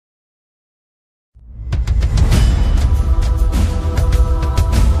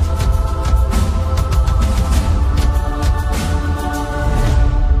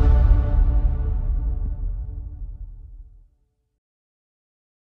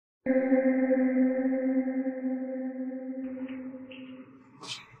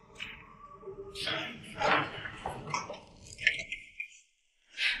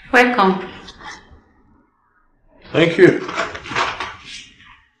Welcome. Thank you.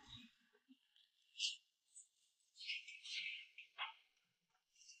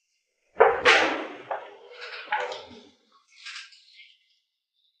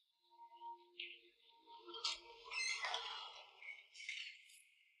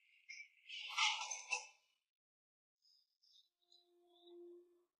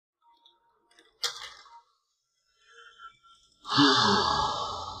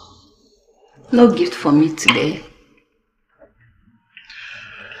 No gift for me today.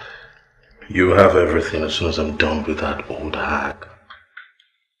 You have everything as soon as I'm done with that old hag.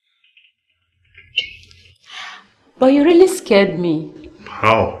 But you really scared me.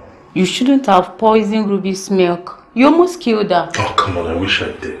 How? You shouldn't have poisoned Ruby's milk. You almost killed her. Oh, come on, I wish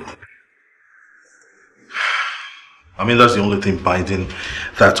I did. I mean, that's the only thing binding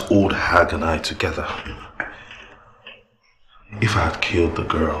that old hag and I together. If I had killed the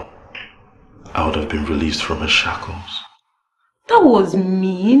girl, I would have been released from her shackles. That was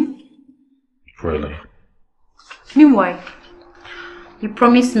mean. Really? Meanwhile, you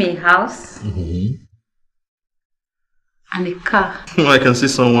promised me a house and a car. I can see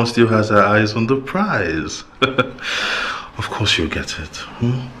someone still has her eyes on the prize. Of course you'll get it.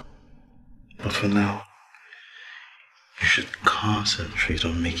 But for now, you should concentrate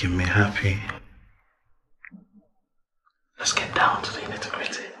on making me happy. Let's get down to the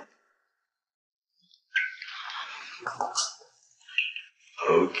nitty-gritty.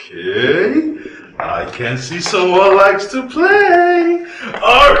 Okay, I can see someone likes to play.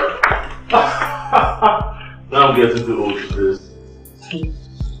 Now I'm getting too old for this.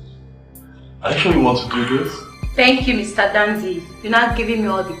 I actually want to do this. Thank you, Mr. Dandy. You're not giving me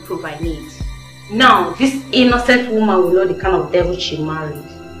all the proof I need. Now, this innocent woman will know the kind of devil she married.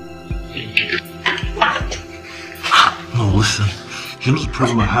 No, listen. You know the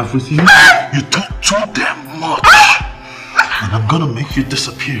problem I have with you? You talk too damn much. And I'm gonna make you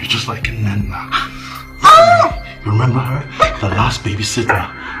disappear just like a Nana. You remember her? The last babysitter.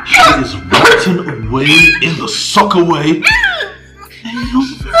 She is rotting away in the suck away. And you know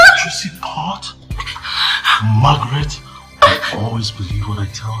the very juicy part? Margaret will always believe what I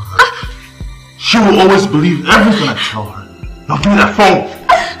tell her. She will always believe everything I tell her. Now give me that phone.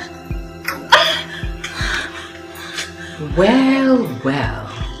 Well, well.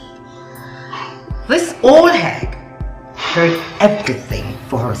 This old hag heard everything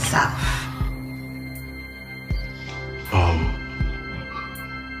for herself.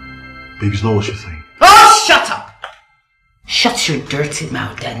 Baby's not what you think. Oh, shut up! Shut your dirty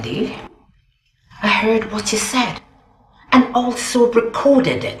mouth, Dandy. I heard what you said and also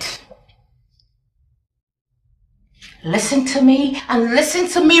recorded it. Listen to me and listen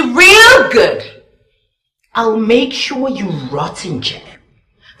to me real good. I'll make sure you rot in jail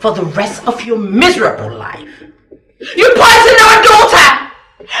for the rest of your miserable life. You poisoned our daughter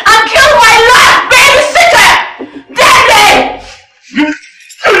and killed my last babysitter! Daddy!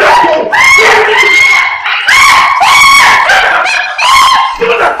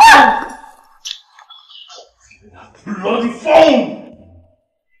 Bloody phone!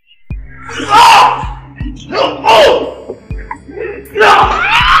 No! No! No!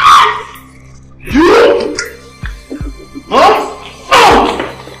 You! Huh?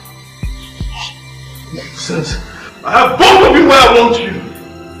 Says, I have both of you where I want you.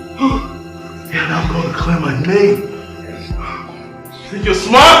 And I'm gonna clear my name. Think you're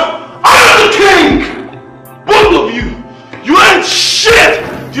smart? I'm the king! Both of you! You ain't shit!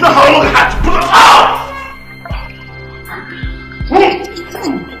 Do you know how long I had to put it out?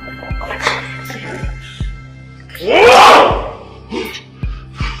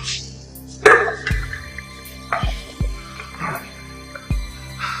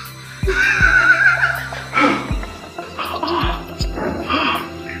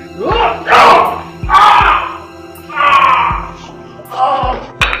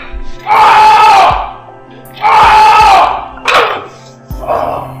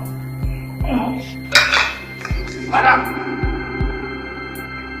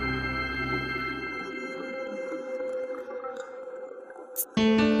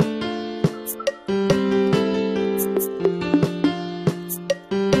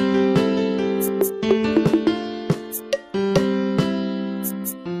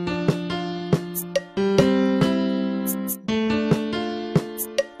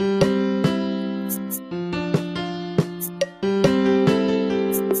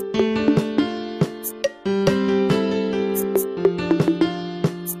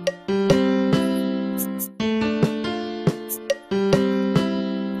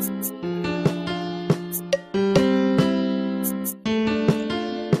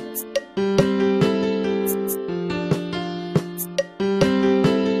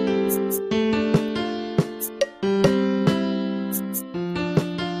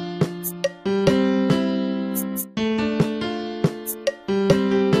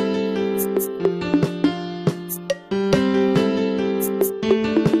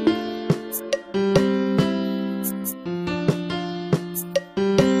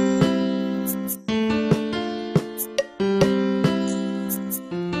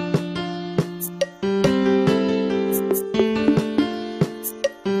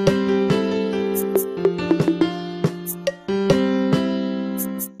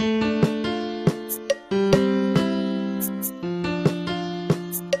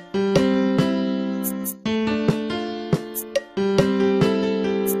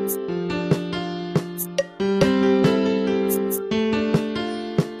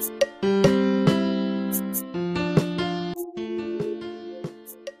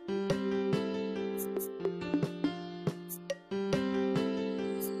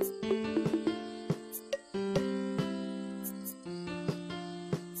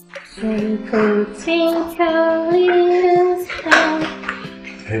 Twinkle, twinkle, little star.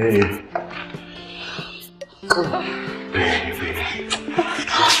 Hey. Baby.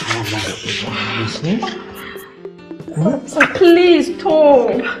 Please,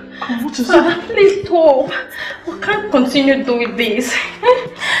 Tom. What is it? Please, Tom. We can't continue doing this.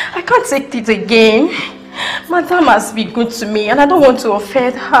 I can't take it again. Madam has been good to me and I don't want to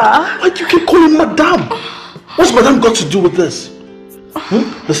offend her. Why do you keep calling Madam? What's Madam got to do with this?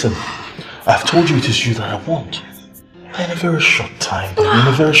 Listen, I've told you it is you that I want. In a very short time,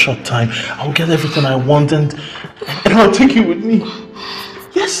 I'll get everything I want and I'll take you with me.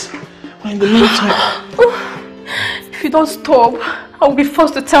 Yes, but in the meantime... If you don't stop, I'll be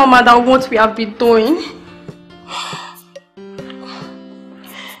forced to tell Madam what we have been doing.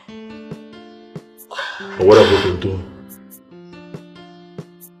 What have we been doing?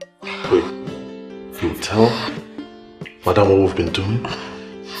 Wait, you'll tell Madam what we've been doing?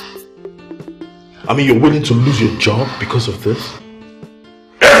 I mean, you're willing to lose your job because of this?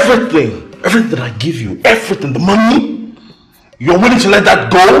 Everything that I give you, everything, the money, you're willing to let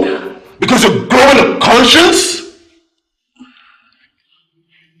that go? Because you're growing a conscience?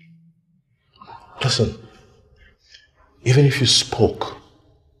 Listen, even if you spoke,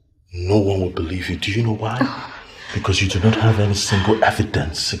 no one would believe you. Do you know why? Because you do not have any single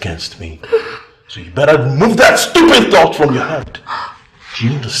evidence against me. So you better remove that stupid thought from your head. Do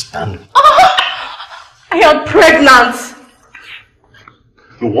you understand? I am pregnant.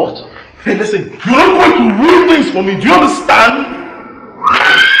 You what? Hey, listen, you're not going to ruin things for me. Do you understand?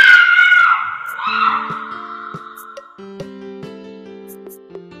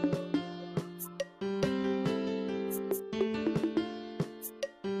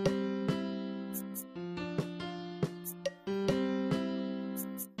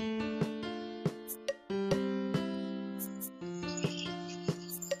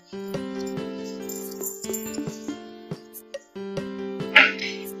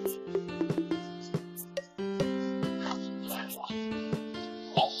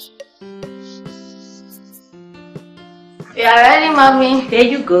 You are ready, Mommy. There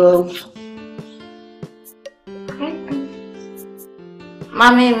you go.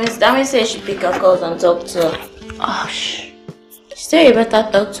 Mommy, Miss Dami said she pick her calls and talk to her. Oh, shh. She said you better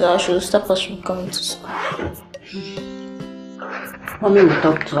talk to her. She will stop us from coming to school. Mommy will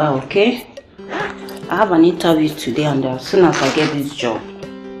talk to her, okay? I have an interview today and as soon as I get this job,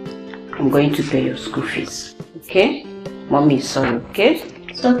 I'm going to pay your school fees. Okay? Mommy is sorry, okay?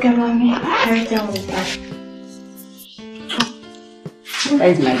 It's okay, Mommy. Everything will be fine. That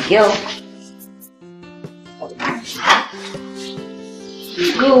is my girl.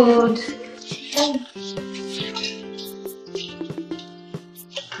 Good.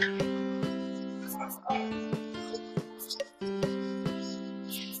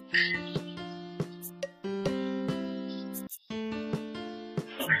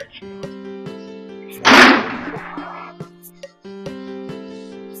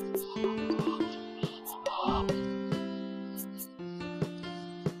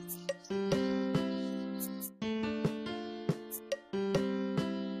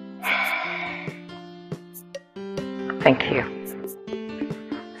 Thank you.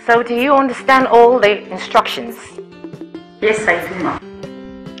 So do you understand all the instructions? Yes, I do, Mom.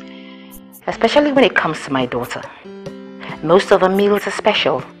 Especially when it comes to my daughter. Most of her meals are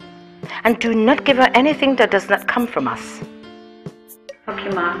special. And do not give her anything that does not come from us. Okay,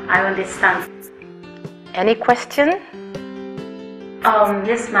 Ma, I understand. Any question?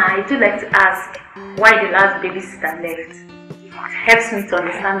 Yes, Ma, I do like to ask why the last babysitter left. It helps me to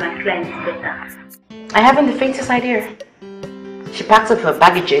understand my client better. I haven't the faintest idea. She packed up her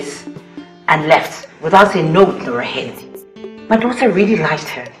baggages and left without a note nor a hint. My daughter really liked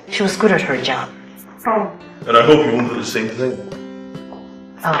her. She was good at her job. Oh. And I hope you won't do the same thing.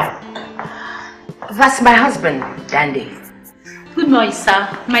 Oh. That's my husband, Dandy. Good morning,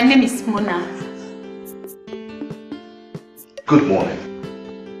 sir. My name is Mona. Good morning,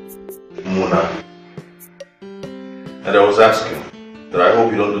 Mona. And I was asking that I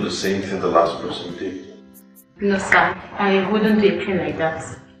hope you don't do the same thing the last person did. No, sir. I wouldn't do a thing like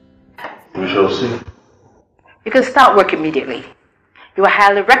that. We shall see. You can start work immediately. You are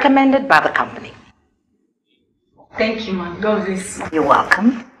highly recommended by the company. Thank you, Ma. Love this. You're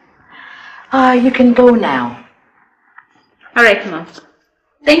welcome. You can go now. All right, Ma.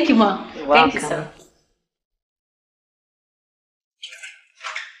 Thank you, Ma. You're welcome. Thank you, sir.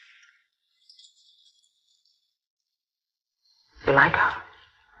 You like her?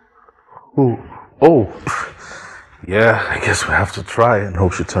 Oh. Yeah, I guess we have to try and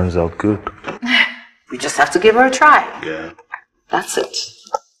hope she turns out good. We just have to give her a try. Yeah. That's it.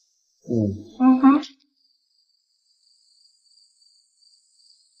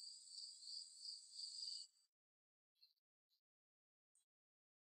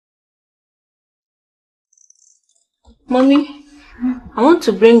 Mommy, I want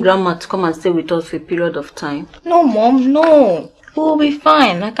to bring Grandma to come and stay with us for a period of time. No, Mom, no. We'll be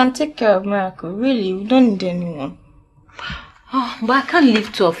fine. I can take care of Miracle. Really, we don't need anyone. Oh, but I can't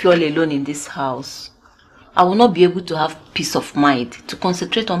leave two of you all alone in this house. I will not be able to have peace of mind to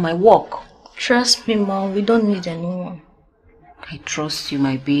concentrate on my work. Trust me, Mom, we don't need anyone. I trust you,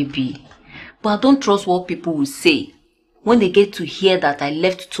 my baby. But I don't trust what people will say when they get to hear that I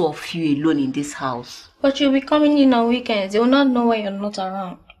left two of you alone in this house. But you'll be coming in on weekends. They will not know when you're not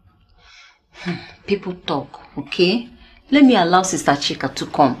around. People talk, okay? Let me allow Sister Chika to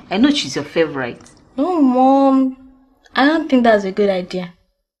come. I know she's your favorite. No, Mom. I don't think that's a good idea.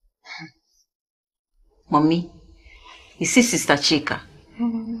 Mommy, you see Sister Chika?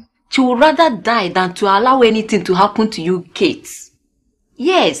 She would rather die than to allow anything to happen to you, Kate.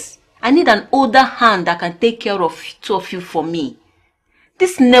 Yes, I need an older hand that can take care of two of you for me.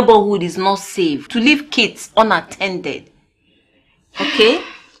 This neighborhood is not safe to leave kids unattended. Okay?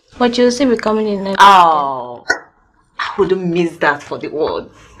 But you'll still be coming in next Oh, I wouldn't miss that for the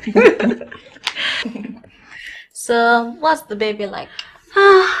world. So, what's the baby like?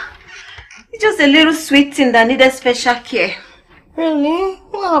 It's just a little sweet thing that needed special care. Really?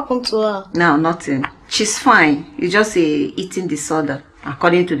 What happened to her? No, nothing. She's fine. It's just a eating disorder,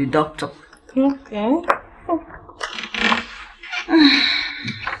 according to the doctor. Okay.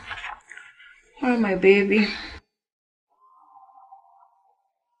 Oh, my baby.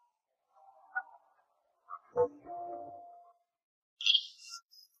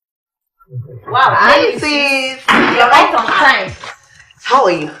 Wow, hi sis. You're right on time. How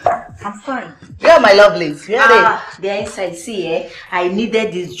are you? I'm fine. Yeah, my lovelies. Where are They're inside. See, I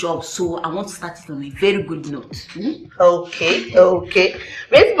needed this job, so I want to start it on a very good note. they? Okay, okay.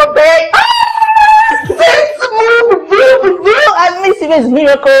 Where's my baby? I miss you, Miss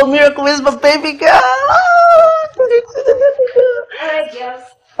Miracle. Miracle, where's my baby girl? Alright, girls.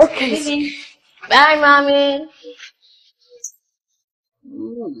 Okay. Bye, Mommy.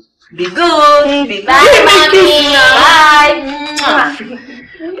 Be good. Be Bye, Mommy. Bye.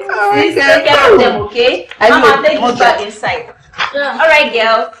 Please take care of them, okay? Mama, take you back inside. Alright,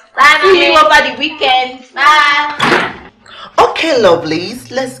 girls. Bye, See you Mommy. over the weekend. Bye. Okay,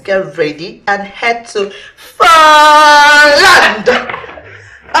 lovelies, let's get ready and head to Farland.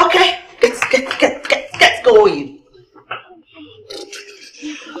 Okay, get going.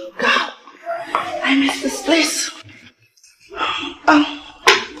 God, I miss this place. Oh,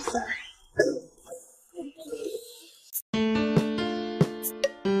 sorry.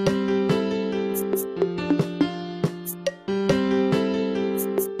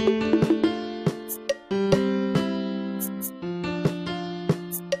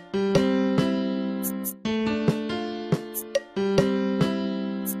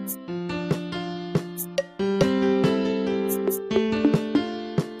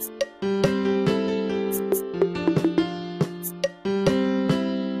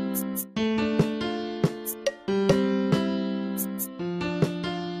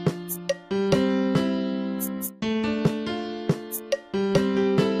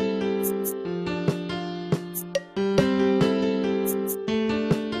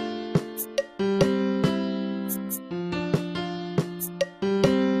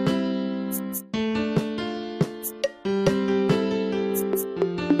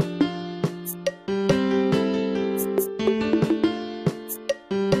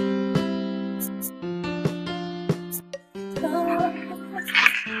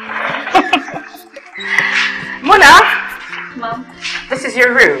 This is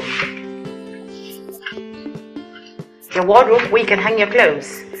your room. Your wardrobe where you can hang your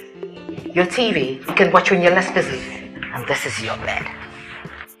clothes. Your TV you can watch when you're less busy. And this is your bed.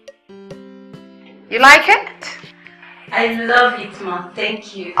 You like it? I love it, Ma.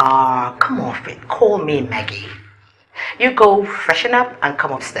 Thank you. Ah, come off it. Call me Maggie. You go freshen up and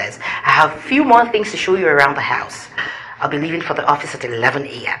come upstairs. I have a few more things to show you around the house. I'll be leaving for the office at 11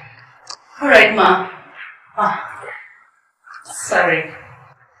 a.m. All right, Ma. Sorry.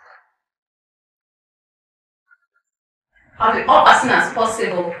 I'll be up as soon as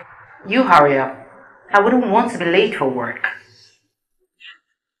possible. You hurry up. I wouldn't want to be late for work.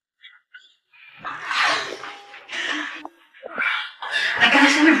 I can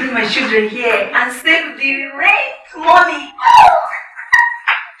actually bring my children here and save the rent money.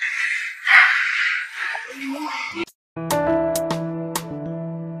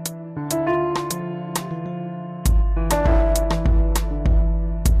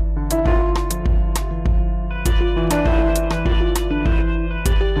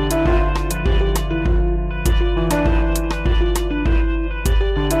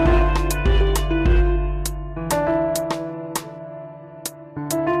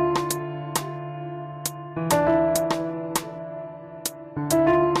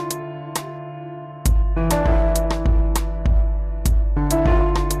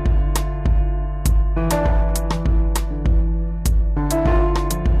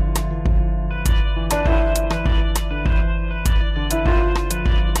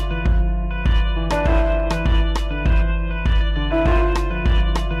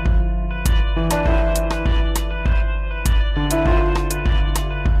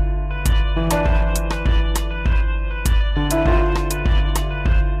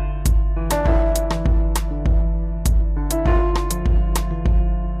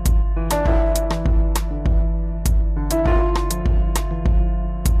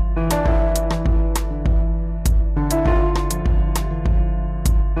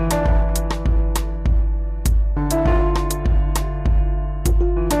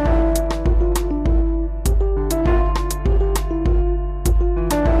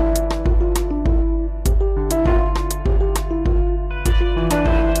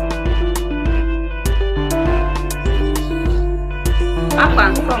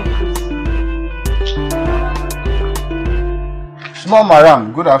 Small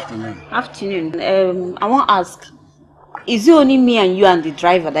Madam, good afternoon. Afternoon. I want to ask, is it only me and you and the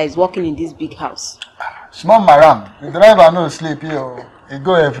driver that is working in this big house? Small Madam, the driver no sleep here. He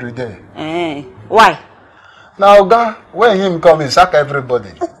go every day. Why? Now, God, when him come, he sack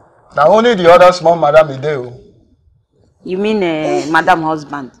everybody. Now only the other small Madam is there. You mean Madam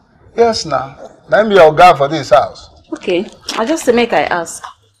husband? Yes, now. Let me your guy for this house. Okay, I'll just make I ask.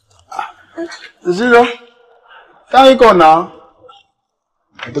 Zero. Can you go now?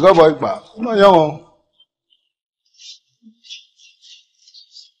 The go boy back. No, young.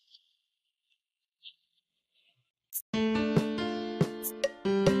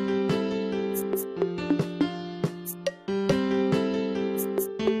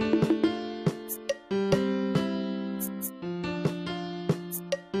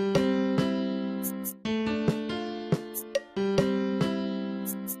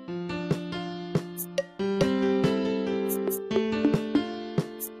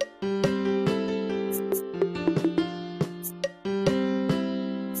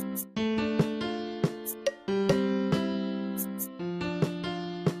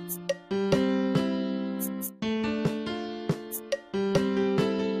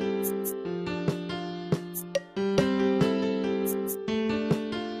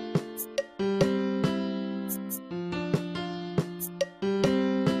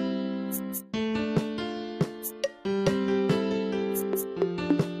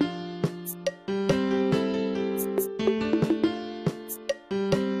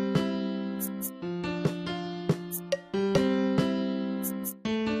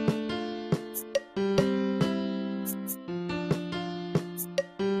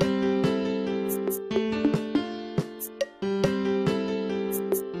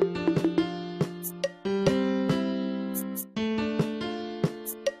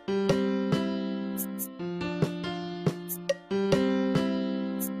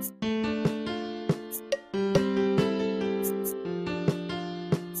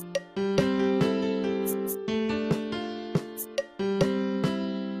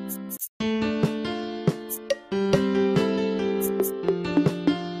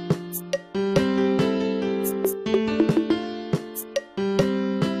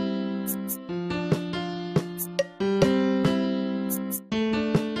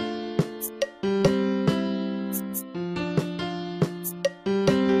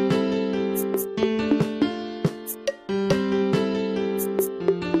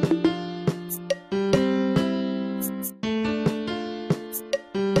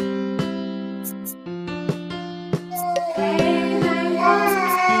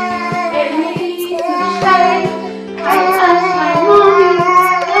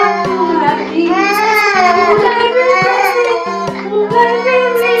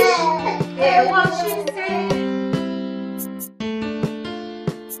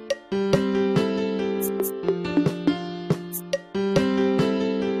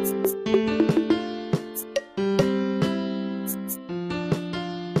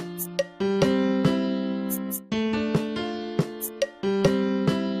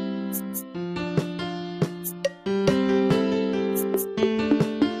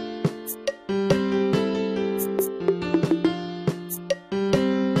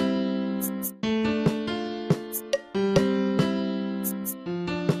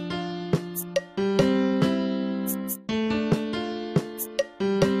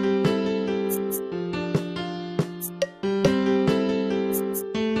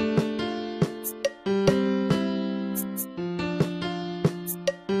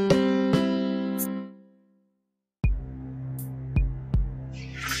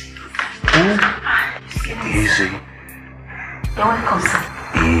 Easy. You're welcome, sir.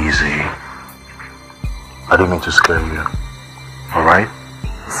 Easy. I didn't mean to scare you. Alright?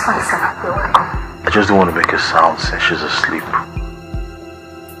 It's fine, sir. You're welcome. I just don't want to make a sound since she's asleep.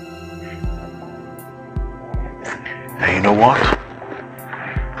 And you know what?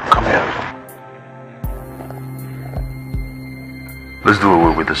 Come here. Let's do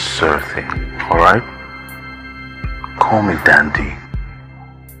away with the sir thing, alright? Call me Dandy.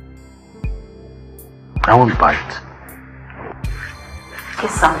 I won't bite.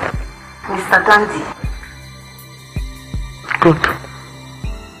 Yes, sir. Mr. Dandy. Good.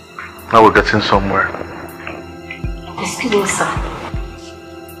 Now we're getting somewhere. Excuse me, sir.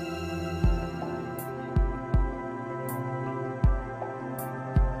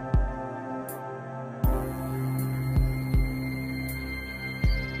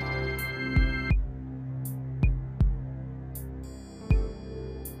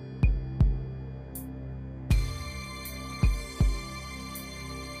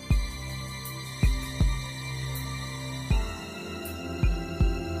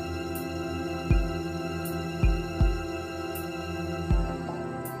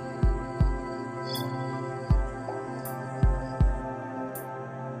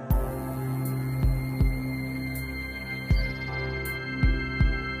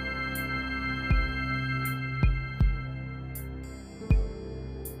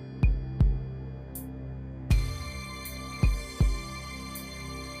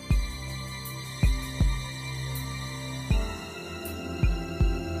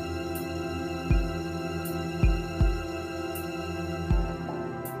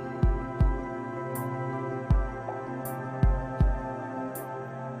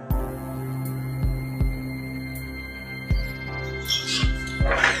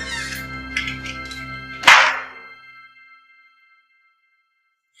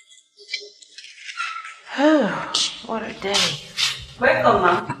 What a day. Welcome,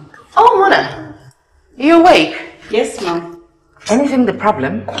 ma'am. Oh, Mona. You awake? Yes, ma'am. Anything the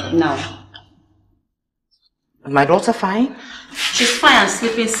problem? No. Is my daughter fine? She's fine and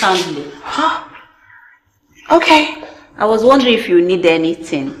sleeping soundly. Huh? Okay. I was wondering if you need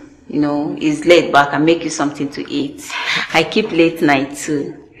anything. You know, it's late, but I can make you something to eat. I keep late night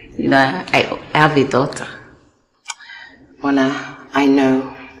too. You know, I have a daughter. Mona, I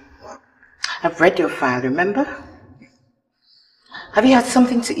know. I've read your file, remember? Have you had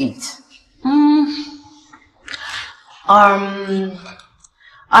something to eat? I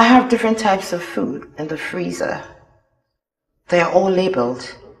have different types of food in the freezer. They are all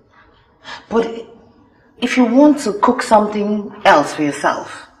labeled. But if you want to cook something else for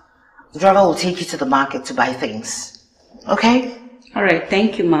yourself, the driver will take you to the market to buy things. Okay? Alright,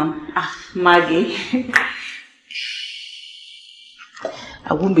 thank you, ma'am. Maggie.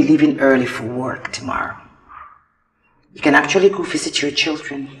 I won't be leaving early for work tomorrow. You can actually go visit your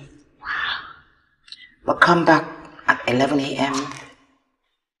children. But come back at 11 a.m.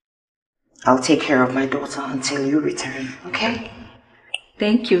 I'll take care of my daughter until you return, okay?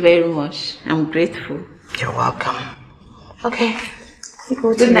 Thank you very much. I'm grateful. You're welcome. Okay.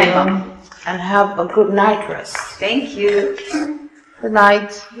 Good night, ma'am. And have a good night rest. Thank you. Good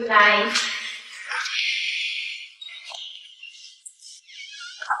night. Good night.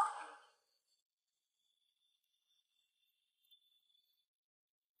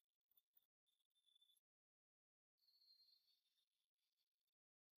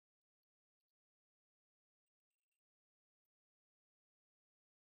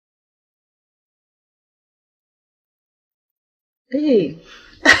 Hey.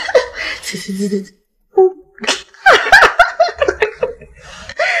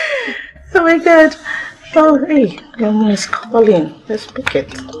 Oh my God. Oh, hey, your mom is calling. Let's pick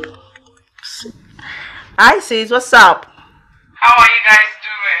it. Hi, sis. What's up? How are you guys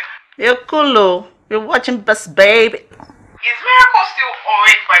doing? You're cool, oh. You're watching Best Babe. Is Miracle still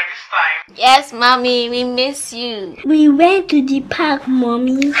awake by this time? Yes, mommy, we miss you. We went to the park,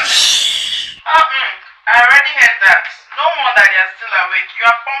 mommy. I already heard that. No wonder they are still awake. You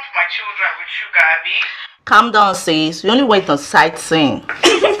have pumped my children with sugar, Abby. Calm down, sis. We only went on sightseeing. Well,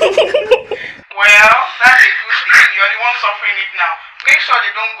 that's a good thing. You're the one suffering it now. Make sure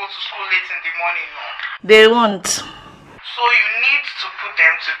they don't go to school late in the morning, no? They won't. So you need to put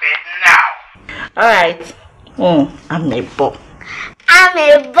them to bed now. Alright. I'm a bop. I'm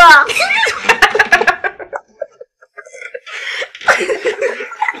a bop.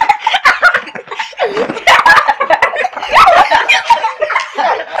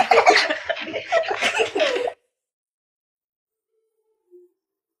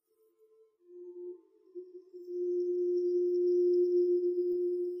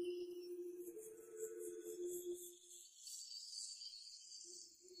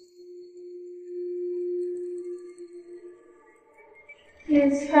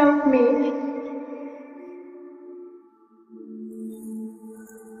 Please help me.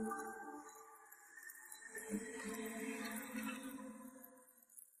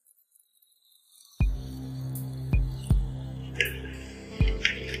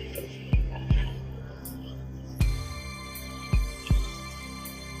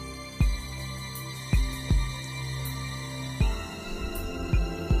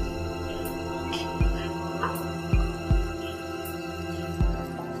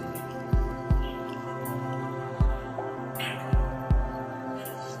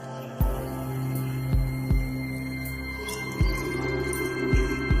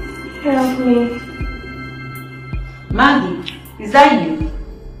 Help me. Maggie, is that you?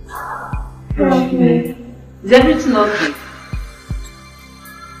 Help me. Is everything okay?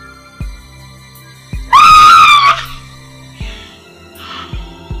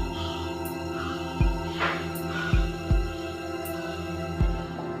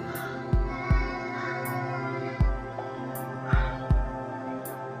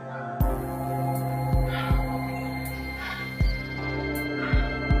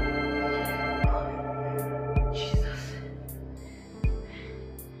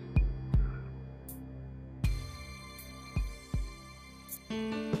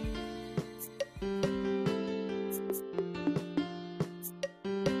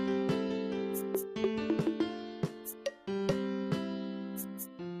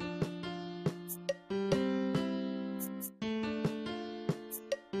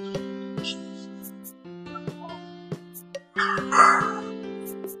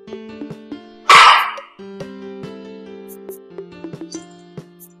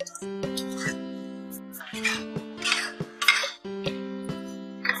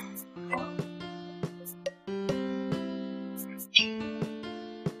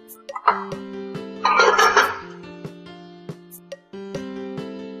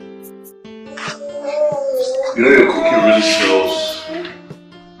 You know your cooking really smells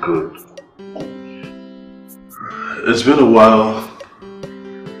good. It's been a while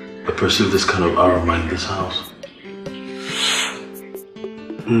I perceived this kind of aroma in this house.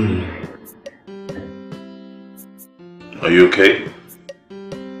 Are you okay?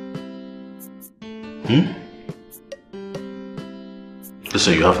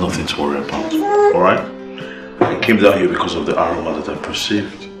 Listen, you have nothing to worry about, alright? I came down here because of the aroma that I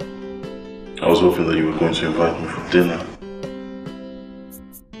perceived. I was hoping that you were going to invite me for dinner.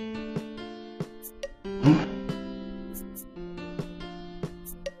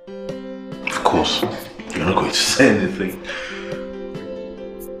 Of course, you're not going to say anything.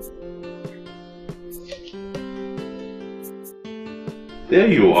 There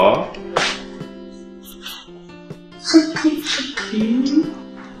you are.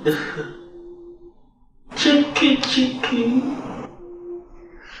 Chicken.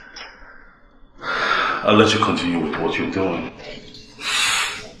 I'll let you continue with what you're doing.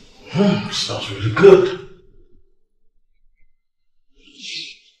 Sounds really good.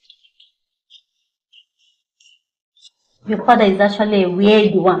 Your father is actually a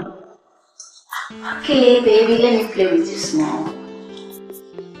weird one. Okay, baby, let me play with this now.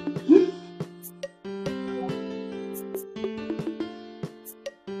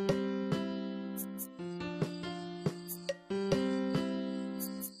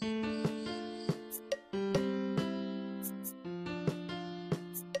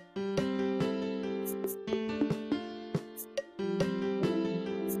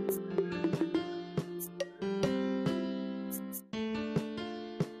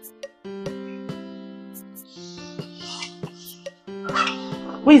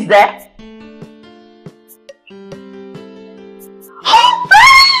 Who is there?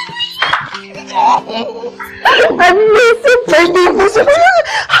 I'm missing baby.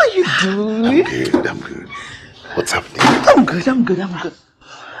 How you doing? I'm good. What's happening? I'm good.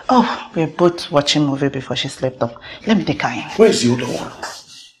 Oh, we're both watching movie before she slept off. Let me take her in. Where's the other one?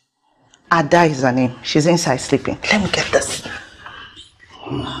 Ada is her name. She's inside sleeping. Let me get this.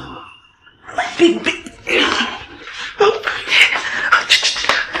 My baby.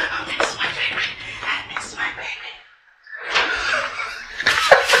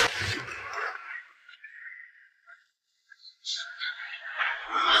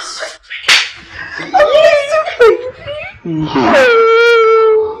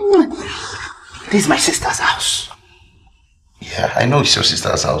 This is my sister's house. Yeah, I know it's your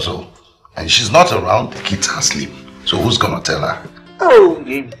sister's household. And she's not around, the kids are asleep. So who's gonna tell her? Oh,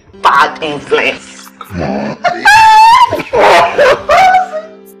 you bad influence. Come on.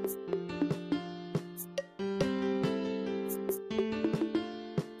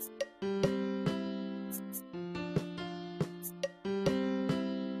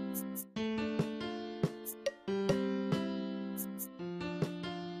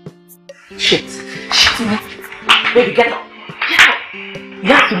 Shit. Baby, get up.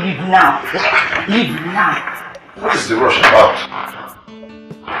 You have to leave now. Leave now. What is the rush about?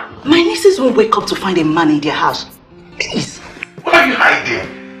 My nieces won't wake up to find a man in their house. Please. What are you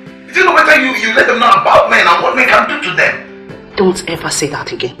hiding? Is it no better you let them know about men and what men can do to them? Don't ever say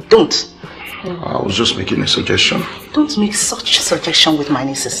that again. Don't. I was just making a suggestion. Don't make such a suggestion with my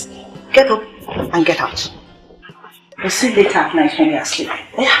nieces. Get up and get out. We'll see later at night when we are asleep.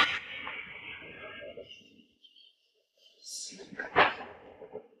 Yeah.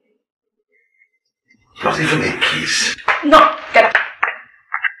 Not even a kiss. No, get up.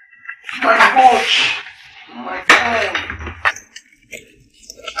 My watch. My phone.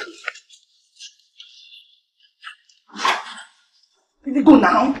 Baby, go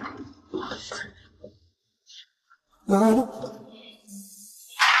now.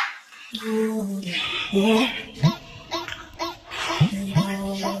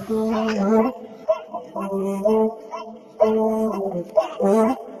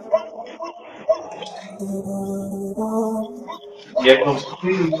 Here comes the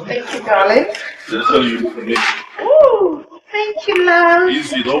queen. Thank you, darling. That's how you do for me. Ooh, thank you, love.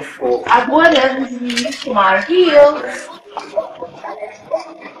 Easy, don't fall. I bought everything, my heels.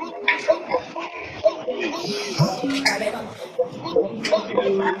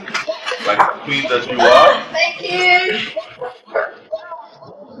 Like the queen that you are. Thank you.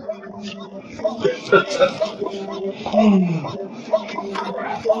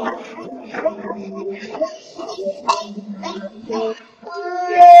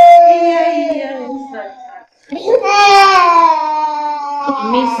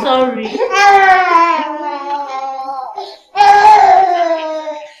 Me sorry. Good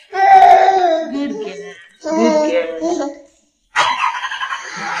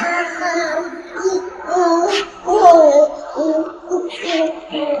girl.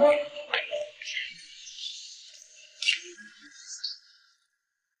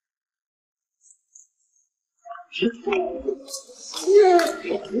 Apan.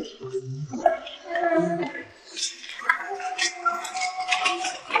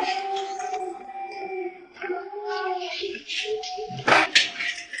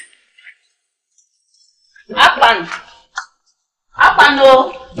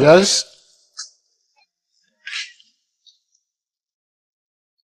 Apano. Yes?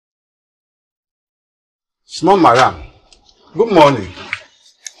 Small madam. Good morning.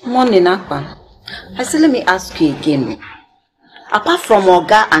 Morning, Apan. I said, let me ask you again. Apart from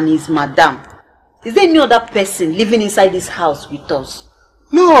Oga and his madam, is there any other person living inside this house with us?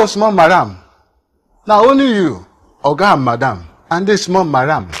 No, small madam. Now only you, Oga and madam, and this small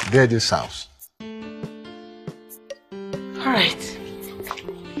madam, they're this house. Alright.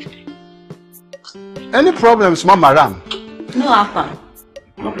 Any problem, small madam? No, Apan.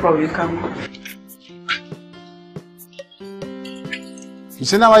 No problem, you can go. You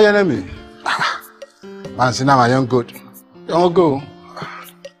see now my enemy? Man, see now my young good. Don't go.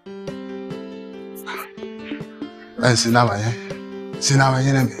 And see now my enemy. See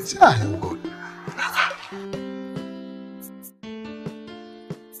now young good.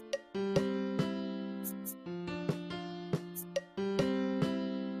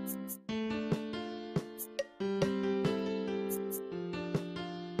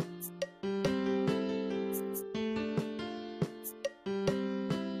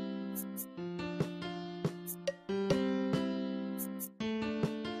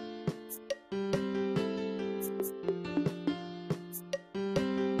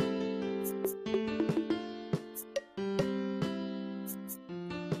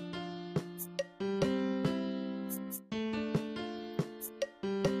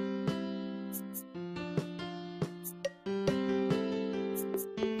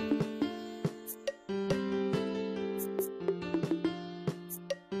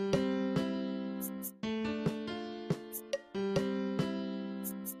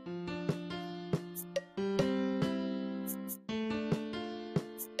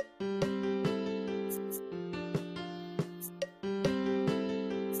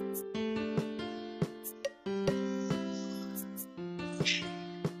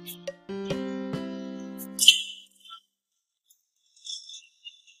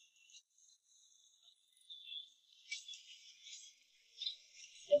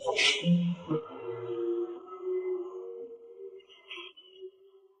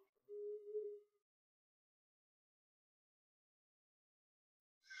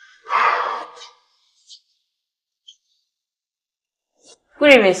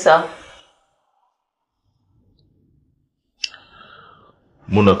 Good evening, sir.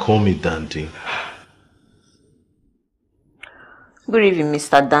 Mona, call me Dandy. Good evening,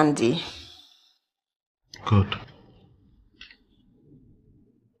 Mr. Dandy. Good.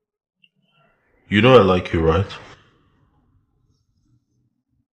 You know I like you, right?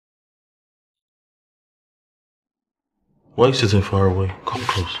 Why are you sitting far away? Come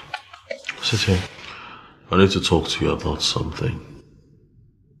close. Sit here. I need to talk to you about something.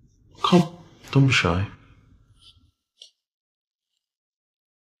 Come, don't be shy.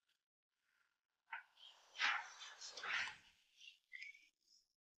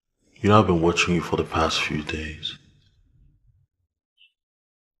 You know, I've been watching you for the past few days.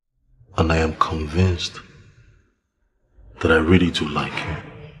 And I am convinced that I really do like you.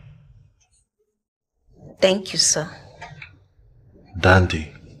 Thank you, sir.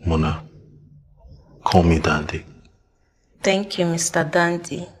 Dandy, Mona. Call me Dandy. Thank you, Mr.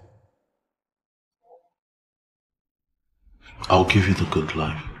 Dandy. I'll give you the good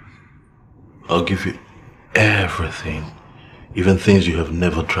life. I'll give you everything. Even things you have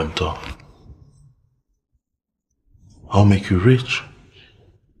never dreamt of. I'll make you rich.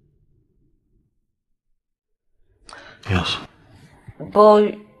 Yes.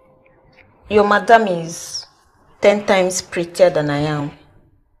 But your madam is 10 times prettier than I am.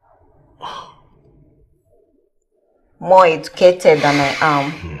 More educated than I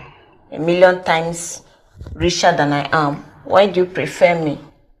am. A million times richer than I am. Why do you prefer me?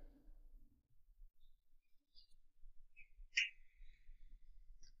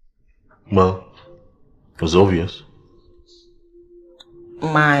 Well, it was obvious.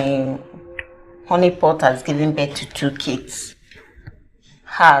 My honeypot has given birth to 2 kids.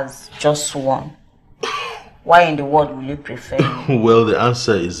 Hers just 1. Why in the world will you prefer me? Well, the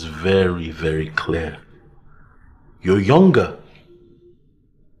answer is very, very clear. You're younger.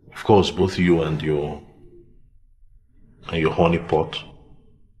 Of course, both you and your honeypot.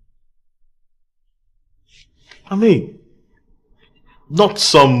 I mean, not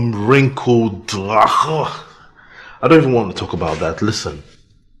some wrinkled... I don't even want to talk about that. Listen.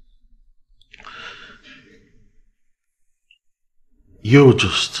 You're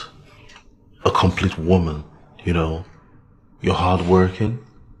just a complete woman, you know. You're hardworking.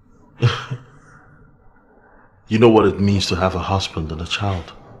 You know what it means to have a husband and a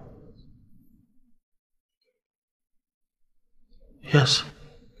child. Yes.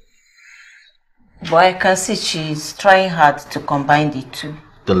 But I can see she's trying hard to combine the two.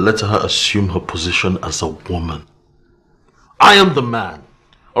 Then let her assume her position as a woman. I am the man.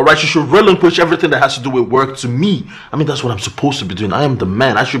 Alright, she should relinquish everything that has to do with work to me. I mean, that's what I'm supposed to be doing. I am the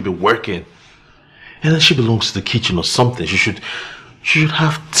man. I should be working. And then she belongs to the kitchen or something. She should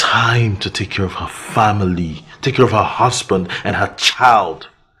have time to take care of her family, take care of her husband and her child.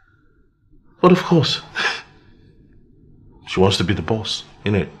 But of course, she wants to be the boss,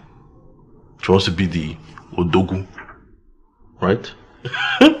 innit? She wants to be the Odogu, right?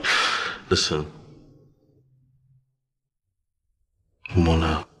 Listen,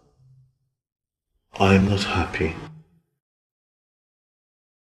 Mona, I am not happy.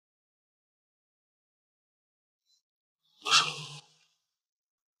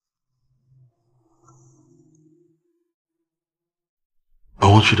 I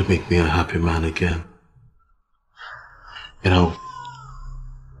want you to make me a happy man again. You know,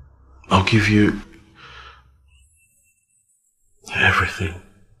 I'll give you everything.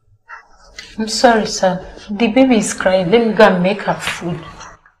 I'm sorry, sir. The baby is crying. Let me go and make her food.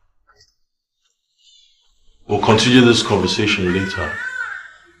 We'll continue this conversation later.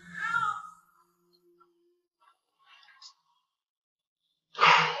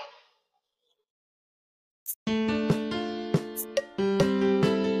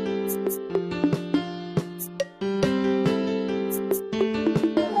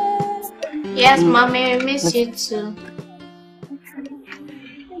 Yes, Mommy, I miss you too.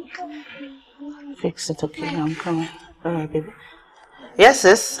 Fix it, okay? I'm coming. Alright, baby. Yes,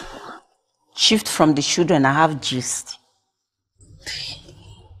 sis. Shift from the children, I have gist.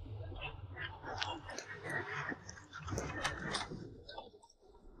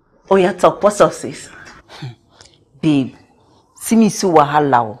 Oh, yeah, talk. What's up, sis? Babe, see me so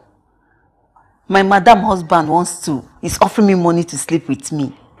wahala. My madam husband is offering me money to sleep with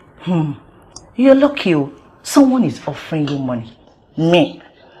me. You're lucky. Someone is offering you money. Me,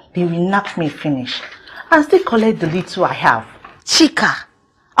 they will knock me finish. I still collect the little I have. Chika,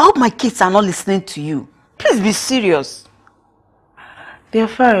 I hope my kids are not listening to you. Please be serious. They're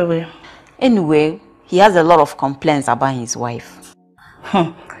far away. Anyway, he has a lot of complaints about his wife.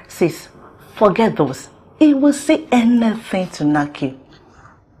 Sis, forget those. He will say anything to knock you.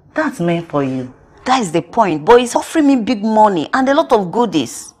 That's meant for you. That is the point. But he's offering me big money and a lot of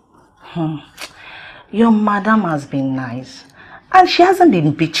goodies. Your madam has been nice. And she hasn't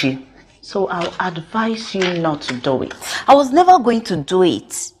been bitchy. So I'll advise you not to do it. I was never going to do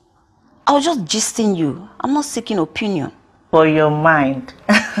it. I was just gisting you. I'm not seeking opinion. For your mind.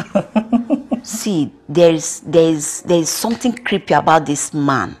 See, there is something creepy about this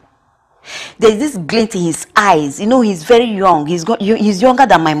man. There's this glint in his eyes. You know, he's very young. He's younger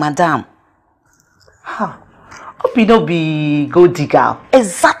than my madam. Hope you don't be gold digger.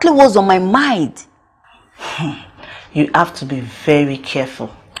 Exactly what's on my mind. You have to be very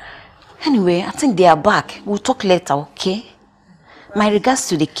careful. Anyway, I think they are back. We'll talk later, okay? My regards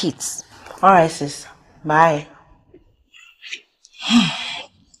to the kids. Alright, sis. Bye.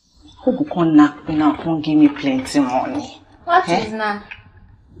 Who go come knock me now? Won't give me plenty money. What is now?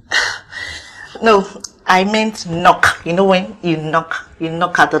 No, I meant knock. You know when you knock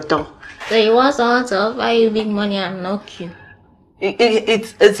at the door. So you want someone to offer you big money and knock you?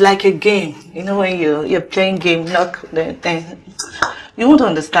 It's like a game. You know when you're playing game, knock, then you won't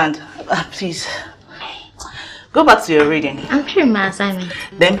understand. Please, go back to your reading. I'm sure my assignment.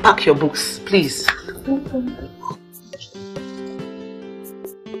 Then pack your books, please.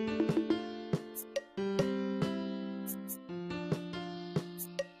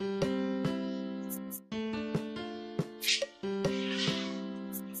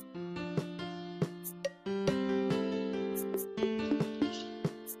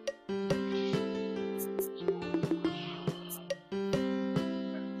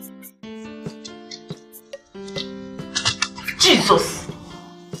 Jesus!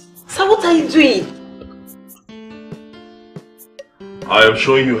 So what are you doing? I am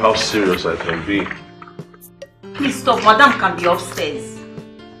showing you how serious I can be. Please stop, madam can be upstairs.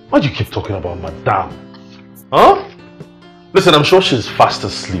 Why do you keep talking about madam? Huh? Listen, I'm sure she's fast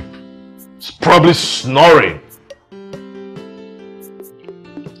asleep. She's probably snoring.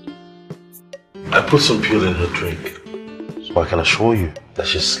 I put some pill in her drink, so I can assure you that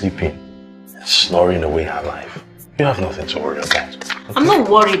she's sleeping and snoring away her life. You have nothing to worry about. Okay? I'm not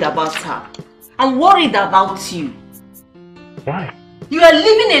worried about her. I'm worried about you. Why? You are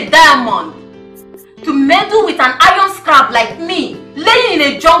living a diamond to meddle with an iron scrap like me, laying in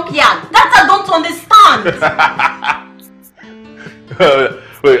a junkyard. That I don't understand.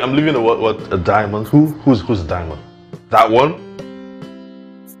 Wait, I'm living a what? A diamond? Who's a diamond? That one?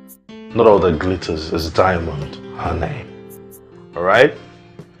 Not all that glitters is diamond, honey. Alright?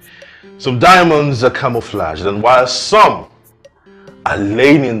 Some diamonds are camouflaged, and while some are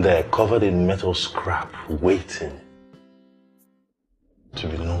laying in there covered in metal scrap, waiting to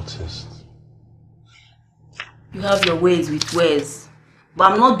be noticed. You have your ways with words,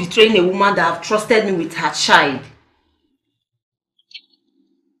 but I'm not betraying a woman that have trusted me with her child.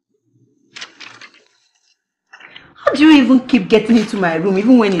 How do you even keep getting into my room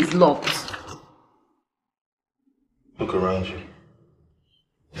even when it's locked? Look around you.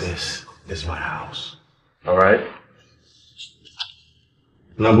 This is my house. Alright?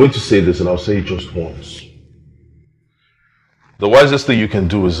 And I'm going to say this, and I'll say it just once. The wisest thing you can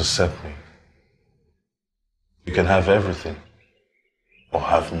do is accept me. You can have everything or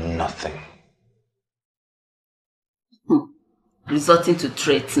have nothing. Resorting to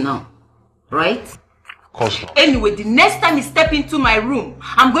threats now, right? Of course not. Anyway, the next time you step into my room,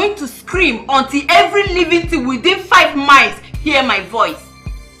 I'm going to scream until every living thing within 5 miles hear my voice.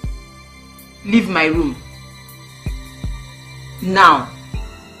 Leave my room. Now.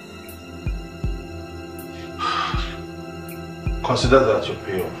 Consider that your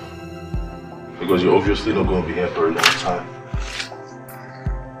payoff. Because you're obviously not going to be here for a long time.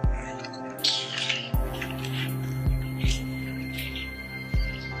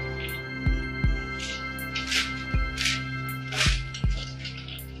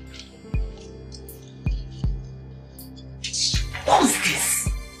 What's this?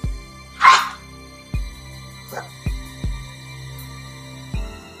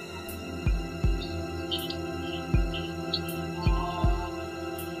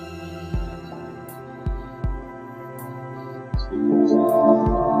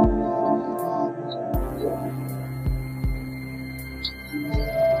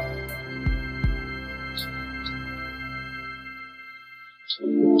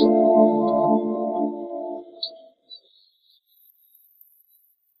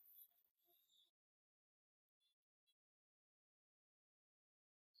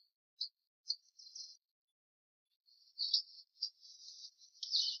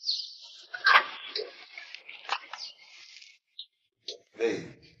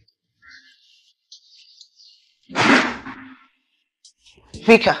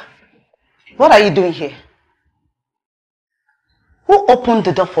 Vika, what are you doing here? Who opened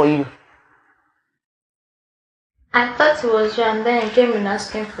the door for you? I thought it was you, and then I came in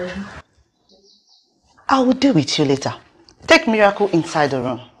asking for him. I will deal with you later. Take Miracle inside the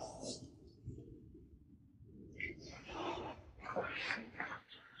room.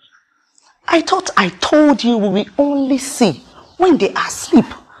 I thought I told you we will only see when they are asleep.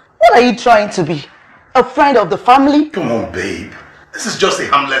 What are you trying to be? A friend of the family? Come on, babe. This is just a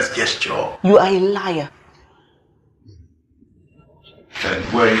harmless gesture. You are a liar. Then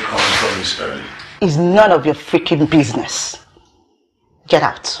where are you coming from this early? It's none of your freaking business. Get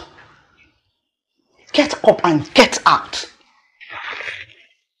out. Get up and get out.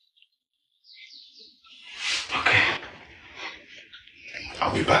 Okay.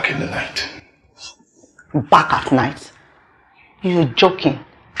 I'll be back in the night. Back at night? You're joking.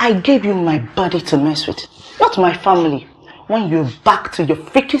 I gave you my body to mess with, not my family. When you're back to your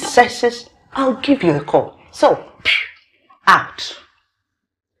freaking senses, I'll give you a call. So, out.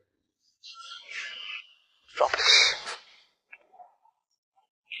 Rubbish.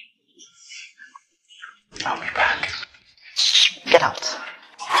 I'll be back. Get out.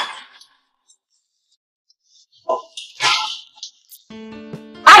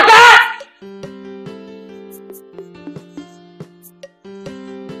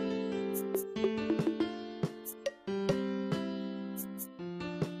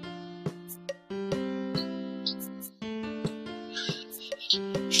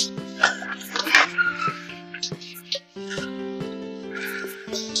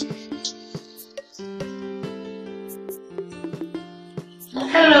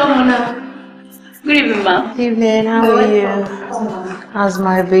 Good evening, how are you? How's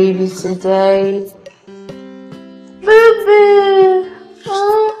my baby today? Boo-boo!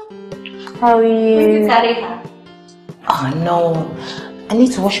 How are you? Oh no, I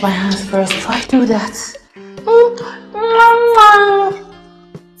need to wash my hands first before I do that.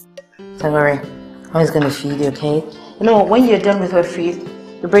 Don't worry, I'm just gonna feed you, okay? You know, when you're done with her feed,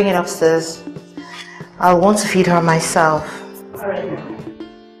 you bring it upstairs. I'll want to feed her myself. Alright.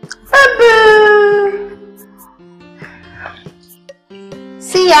 Boo-boo!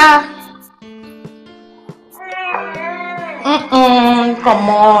 ya. Come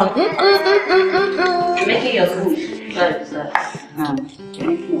on. I'm making your food. Sorry.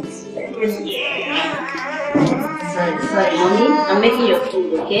 Sorry, mommy. I'm making your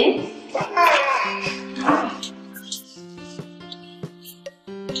food, okay?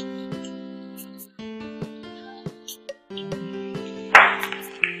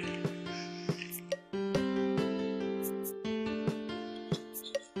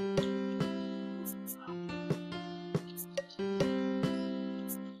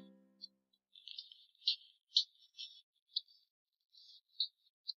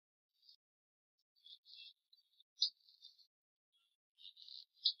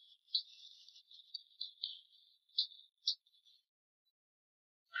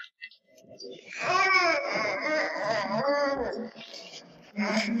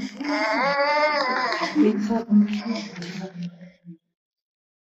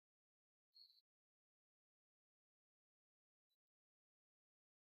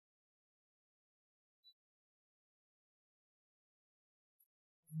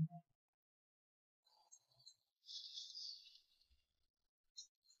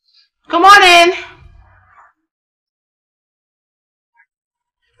 Come on in.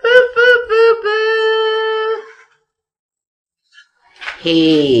 Boo, boo, boo, boo.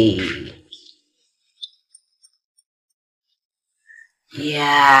 Hey.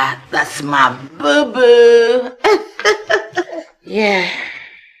 Yeah, that's my boo-boo. Yeah.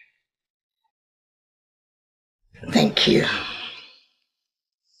 Thank you.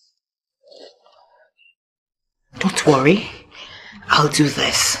 Don't worry. I'll do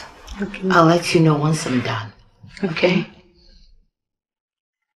this. Okay. I'll let you know once I'm done. Okay?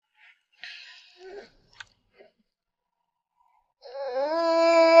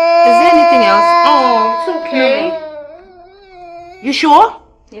 Is there anything else? Oh, it's okay. No. You sure?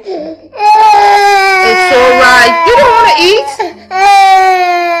 Yes. It's alright. You don't want to eat?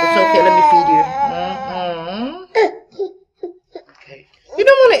 It's okay, let me feed you. Okay. You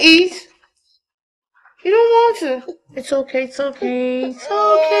don't want to eat? You don't want to? It's okay, it's okay. It's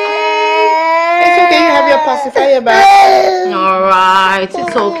okay. It's okay, you have your pacifier back. Alright,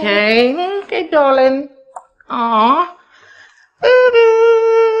 it's okay. Okay, darling. Aww.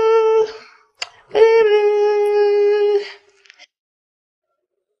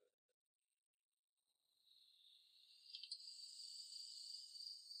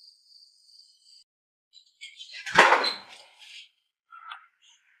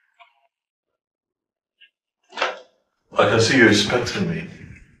 I can see you're expecting me.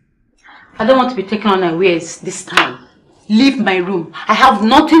 I don't want to be taken unawares this time. Leave my room. I have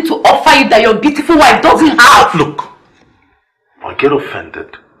nothing to offer you that your beautiful wife doesn't have. Look, I get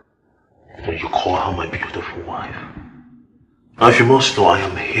offended when you call her my beautiful wife. Now, if you must know, I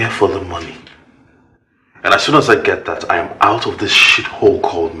am here for the money. And as soon as I get that, I am out of this shithole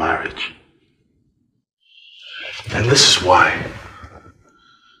called marriage. And this is why.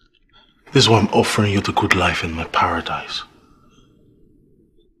 This is why I'm offering you the good life in my paradise.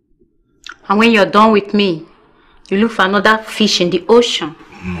 And when you're done with me, you look for another fish in the ocean.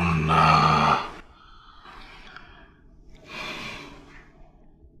 Nah.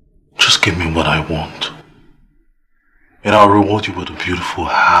 Just give me what I want. And I'll reward you with a beautiful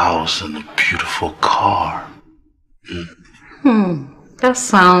house and a beautiful car. That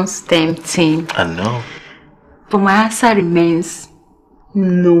sounds tempting. I know. But my answer remains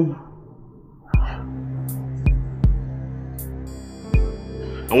no.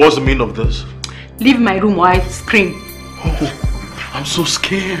 And what's the meaning of this? Leave my room or I scream. Oh, I'm so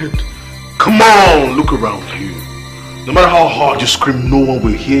scared. Come on, look around you. No matter how hard you scream, no one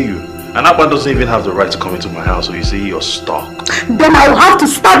will hear you. And that man doesn't even have the right to come into my house, so you see you're stuck. Then I'll have to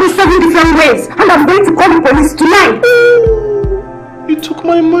stab you 7 different ways. And I'm going to call the police tonight. You took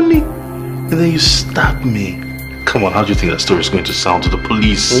my money. And then you stabbed me. Come on, how do you think that story is going to sound to the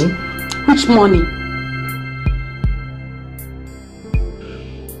police? Which money?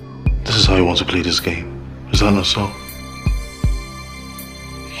 This is how you want to play this game. Is that not so?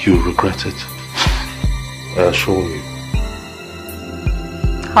 You'll regret it. I assure you.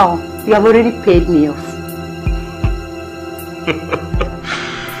 How? You have already paid me off.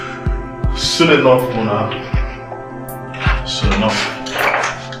 Soon enough, Mona. Soon enough.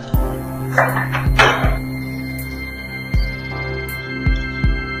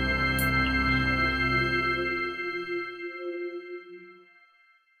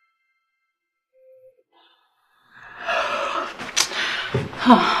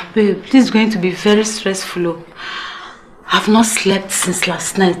 Oh, babe, this is going to be very stressful. I've not slept since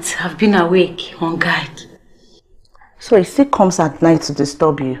last night. I've been awake on guard. So he still comes at night to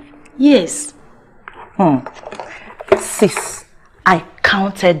disturb you? Yes. Sis, I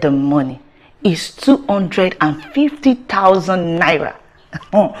counted the money. It's 250,000 naira.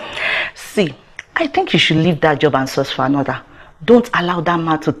 See, I think you should leave that job and search for another. Don't allow that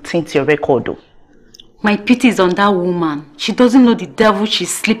man to taint your record though. My pity is on that woman. She doesn't know the devil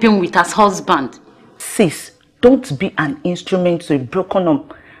she's sleeping with as husband. Sis, don't be an instrument to a broken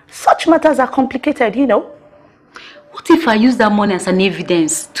home. Such matters are complicated, you know. What if I use that money as an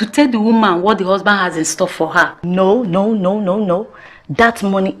evidence to tell the woman what the husband has in store for her? No. That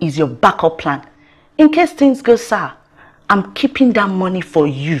money is your backup plan. In case things go sour, I'm keeping that money for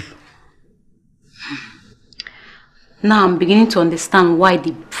you. Now I'm beginning to understand why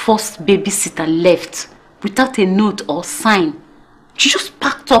the first babysitter left without a note or sign. She just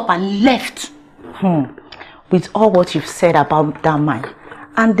packed up and left. With all what you've said about that man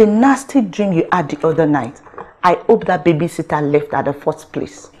and the nasty dream you had the other night, I hope that babysitter left at the first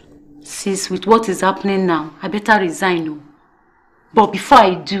place. Sis, with what is happening now, I better resign. But before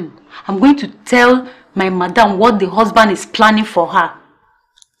I do, I'm going to tell my madam what the husband is planning for her.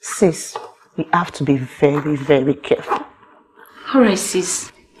 Sis, we have to be very, very careful. Alright,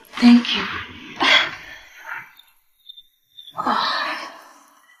 sis. Thank you.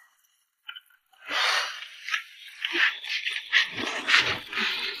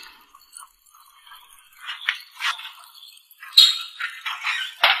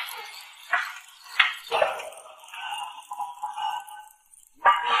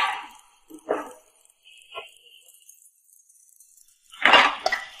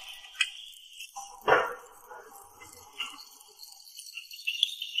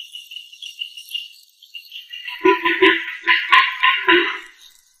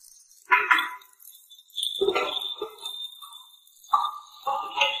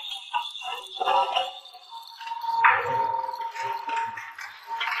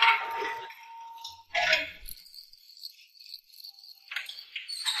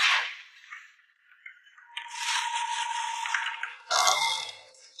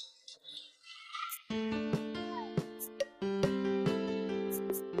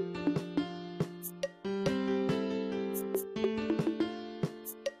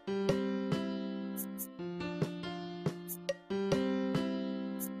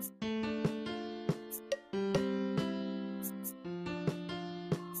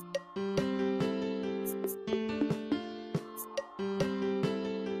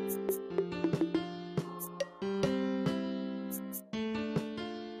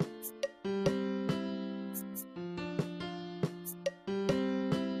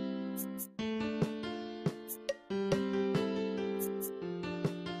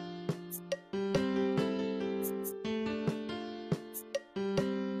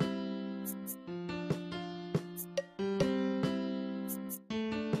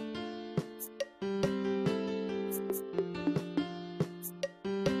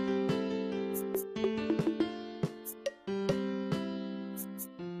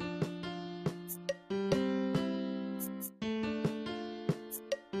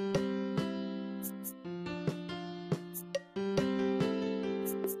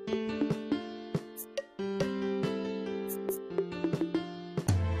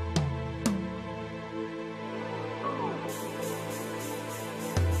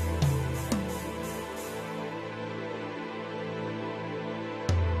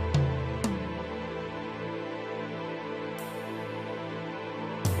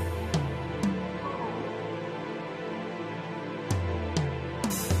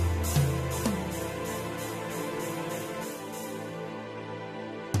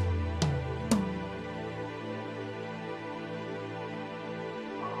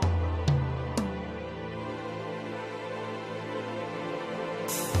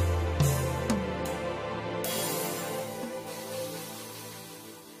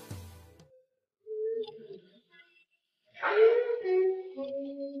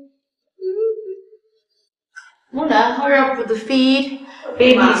 Mona, hurry up with the feed.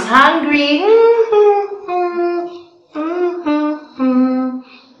 Baby's hungry.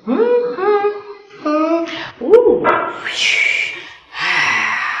 Ooh.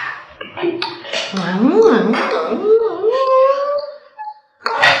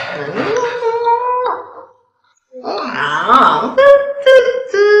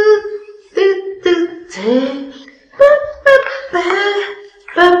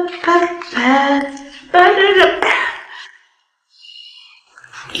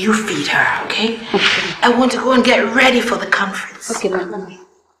 You feed her, okay? I want to go and get ready for the conference. Okay, Mama.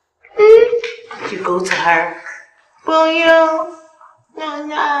 You go to her. Will you?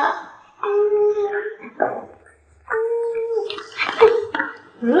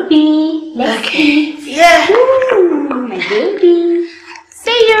 Ruby, let's Okay. Yeah. Ooh, my baby.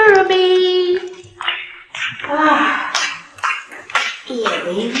 See you, Ruby. Ah. Yeah,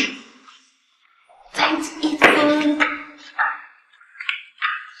 baby. Time to eat food.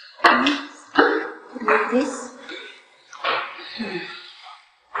 Like this.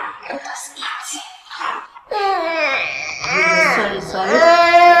 Let us eat. Sorry. Sorry,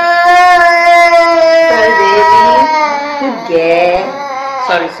 baby. Good girl.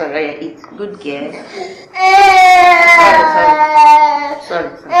 Sorry, I eat. Good girl. Sorry.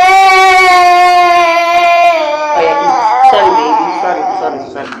 Oh, yeah, eat. Sorry, baby.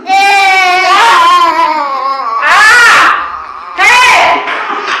 Sorry.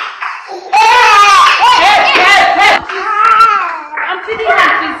 I'm feeding her,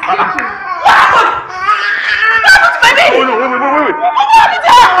 please. Wait.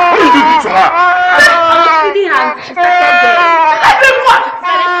 What did you do to her? I'm feeding her. She started there.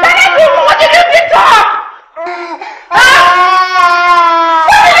 What did you do to her?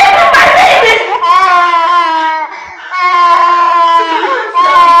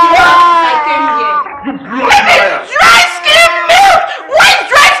 I came here. Dry skin milk! Why is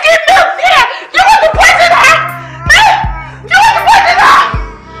dry skin milk here? You want to poison her? You want to poison her?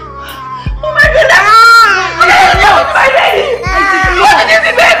 Oh my goodness! What did you do to my baby? What did you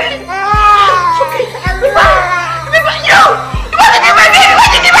do, baby? Okay, you want to give my baby? What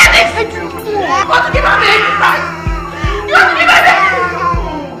did you give my baby? You want to give my baby back? You want to give my baby?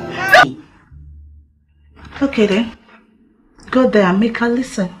 Okay then. Go there and make her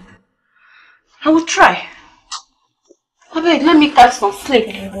listen. I will try. Oh, wait, let me catch some sleep.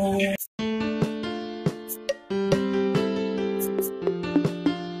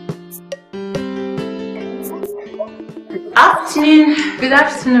 Good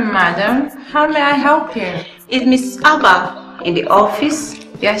afternoon, madam. How may I help you? Is Miss Abba in the office?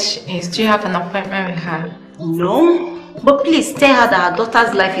 Yes, she is. Do you have an appointment with her? No. But please tell her that her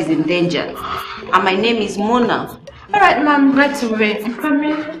daughter's life is in danger. And my name is Mona. Alright, ma'am, glad to wait. Come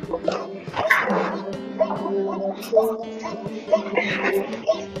in.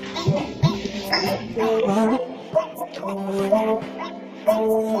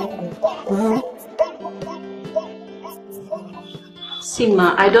 See,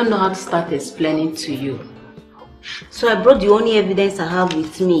 ma, I don't know how to start explaining to you. So I brought the only evidence I have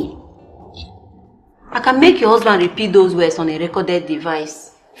with me. I can make your husband repeat those words on a recorded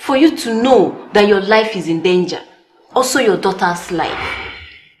device for you to know that your life is in danger. Also your daughter's life.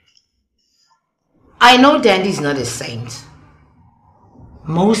 I know Dandy is not a saint.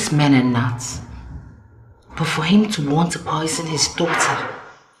 Most men are not. But for him to want to poison his daughter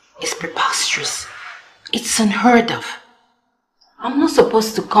is preposterous. It's unheard of. I'm not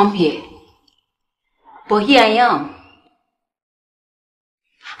supposed to come here. But here I am.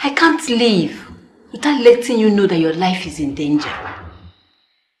 I can't leave without letting you know that your life is in danger.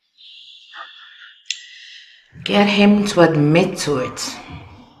 Get him to admit to it.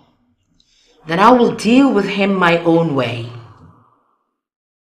 Then I will deal with him my own way.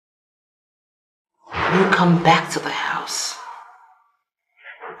 You come back to the house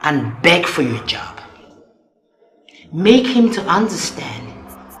and beg for your job. Make him to understand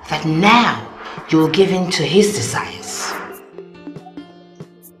that now you will give in to his desires.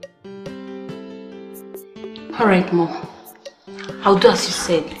 Alright, Mom. I'll do as you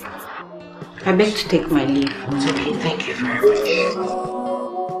said. I beg to take my leave. It's okay, thank you very much.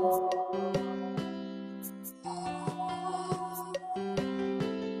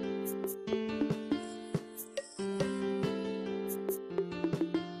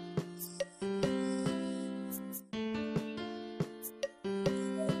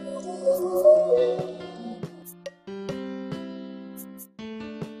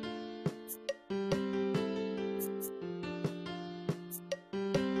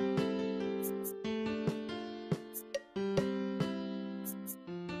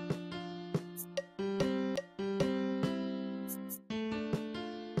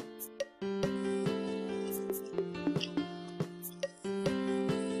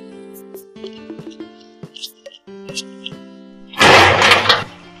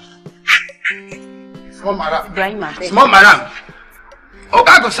 Small madam. Brahima, Small madam.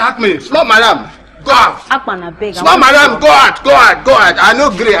 Okay, go sack me. Small madam. Go out. Akpana beg. Small madam, go out. I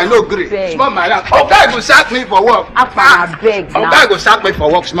no gree. Beg. Small madam. Okay, go sack me for work. Akpana beg now. Okay, go sack me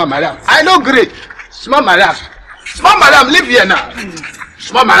for work, small madam. I no gree. Small madam. Small madam, leave here now.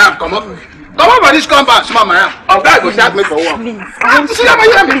 Small madam, come up. Come up for this compound, small madam. Okay, go sack me for work. Please. Sit down,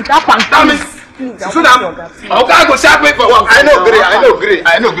 Please, so that Oga go sack me for work. I know agree.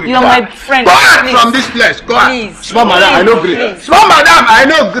 You're my friend. Go out please. from this place. Go out. Please. Small madam, I know agree. Small madam, I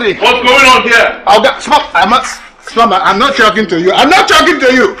know agree. What's going on here? Oga, I'm not talking to you. I'm not talking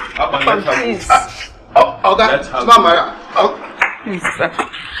to you. Please. Oga, small madam. Please, sir.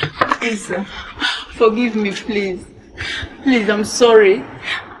 Please, sir. Forgive me, please. Please, I'm sorry.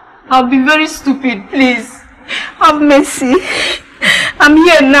 I've been very stupid, please. Have mercy. I'm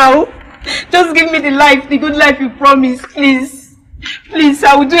here now. Just give me the good life you promised, please. Please,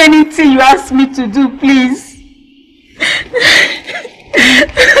 I will do anything you ask me to do, please.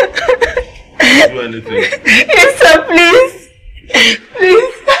 Do anything. Yes, sir, please.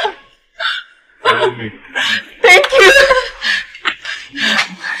 Please. Follow me. Thank you.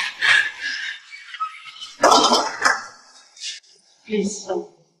 Please, sir.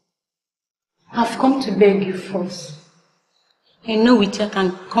 I've come to beg you first. I know with you I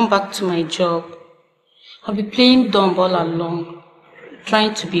can come back to my job. I've been playing dumb all along,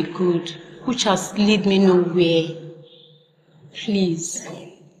 trying to be good, which has led me nowhere. Please,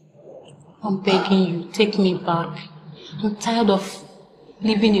 I'm begging you, take me back. I'm tired of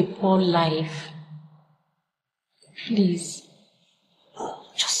living a poor life. Please,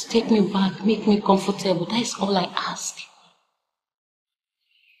 just take me back, make me comfortable. That is all I ask.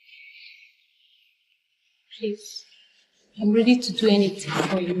 Please, I'm ready to do anything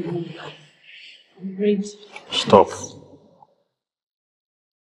for you, Mom. I'm ready. Stop.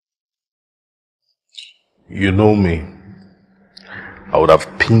 You know me. I would have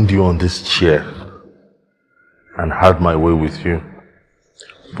pinned you on this chair and had my way with you.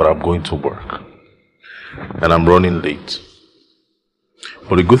 But I'm going to work. And I'm running late.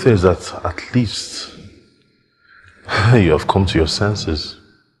 But the good thing is that at least you have come to your senses.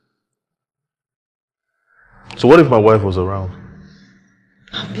 So what if my wife was around?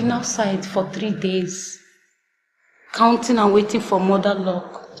 I've been outside for 3 days, counting and waiting for Mother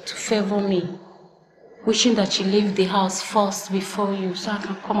Luck to favor me, wishing that she left the house first before you so I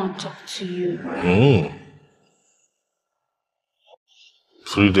can come and talk to you.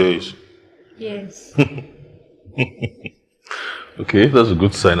 3 days? Yes. Okay, that's a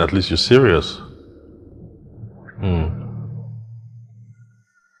good sign. At least you're serious.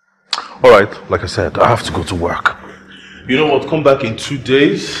 Alright, like I said, I have to go to work. You know what? Come back in 2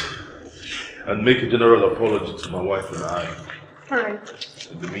 days and make a general apology to my wife and I. Alright.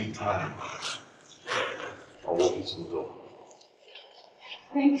 In the meantime, I'll walk you to the door.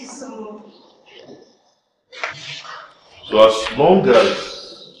 Thank you so much. So as long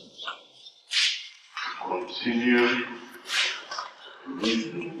as continue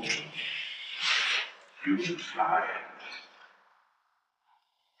listening, you will fly.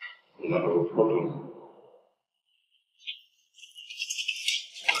 Not a problem.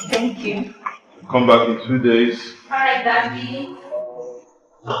 Thank you. Come back in 2 days. Alright, Daddy.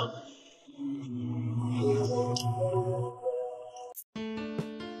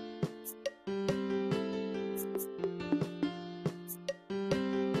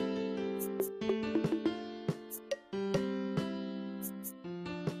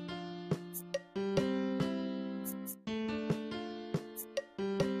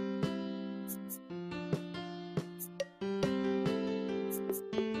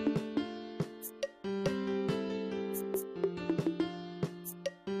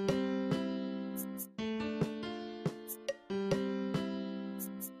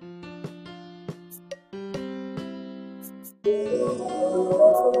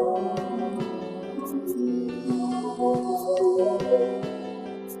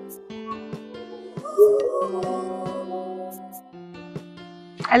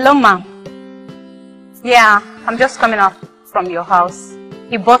 Hello, ma'am. Yeah, I'm just coming up from your house.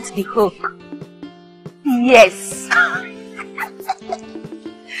 He bought the hook. Yes.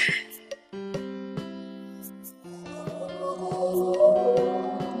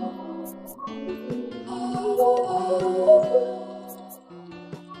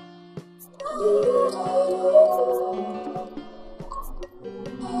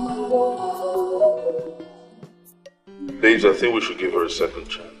 Babes, I think we should give her a second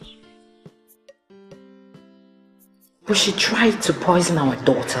chance. But she tried to poison our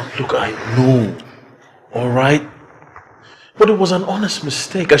daughter. Look, I know. Alright? But it was an honest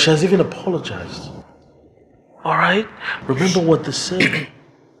mistake and she has even apologized. Alright? Remember what they say.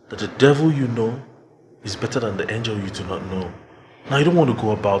 That the devil you know is better than the angel you do not know. Now you don't want to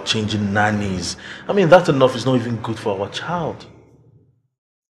go about changing nannies. I mean, that enough is not even good for our child.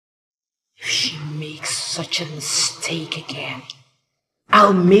 If she makes such a mistake again,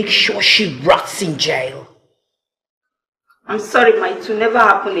 I'll make sure she rots in jail. I'm sorry, ma, it will never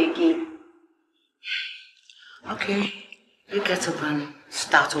happen again. Okay, you get up and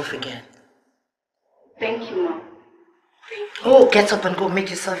start off again. Thank you, Mom. Oh, get up and go make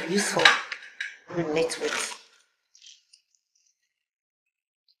yourself useful. Relate with.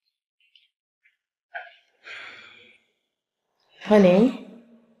 Honey,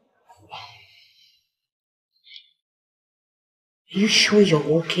 you sure you're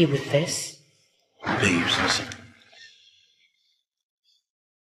okay with this? Babes, listen.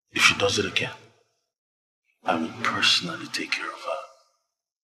 If she does it again, I will personally take care of her.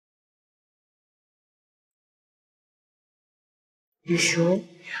 You sure? Yeah.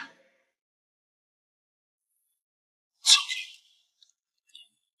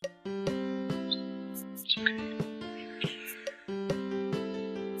 It's okay.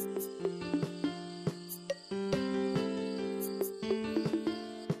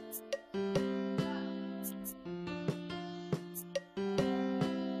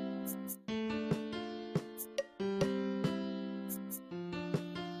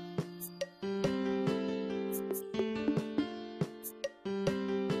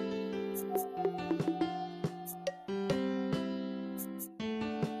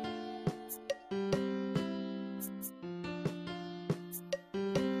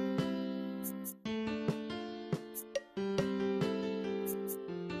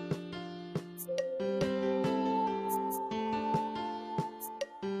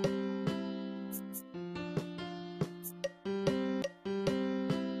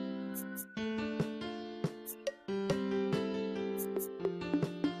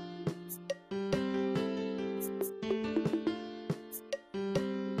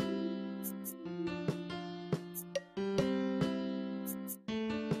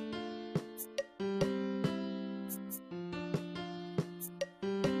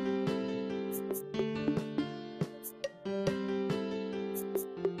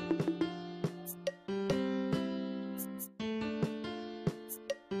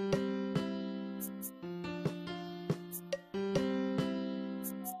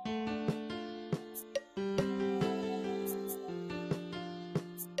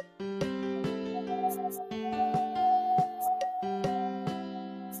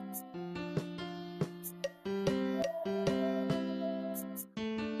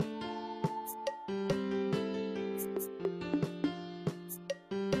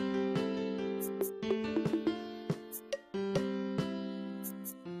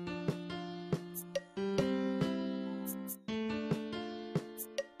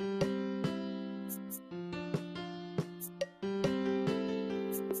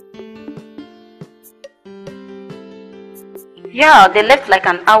 Yeah, they left like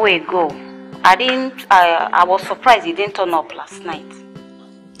an hour ago. I was surprised he didn't turn up last night.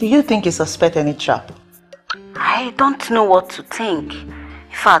 Do you think you suspect any trap? I don't know what to think. In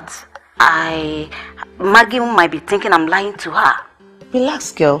fact, Maggie might be thinking I'm lying to her.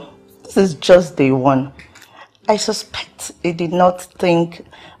 Relax, girl. This is just day one. I suspect he did not think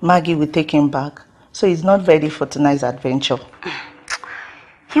Maggie would take him back, so he's not ready for tonight's adventure.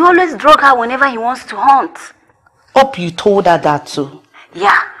 He always drug her whenever he wants to hunt. Hope you told her that too.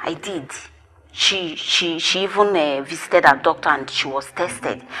 Yeah, I did. She even visited her doctor and she was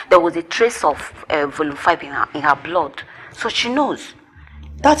tested. There was a trace of volume 5 in her blood, so she knows.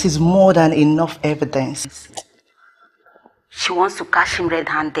 That is more than enough evidence. She wants to catch him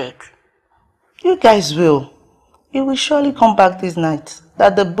red-handed. You guys will. He will surely come back this night.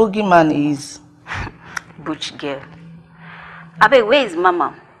 That the boogeyman is. Butch girl. Abe, where is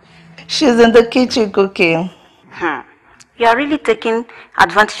Mama? She's in the kitchen cooking. You are really taking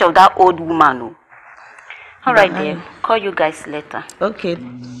advantage of that old woman. Oh. Alright, dear. Call you guys later. Okay.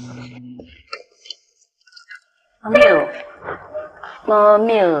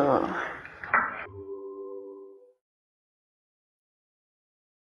 Mommy.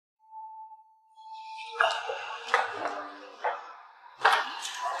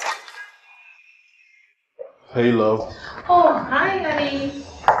 Hey, love. Oh, hi, honey.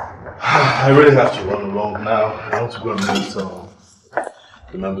 I really have to run along now. I want to go and meet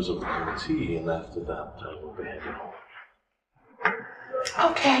the members of the committee, and after that, I will be heading home.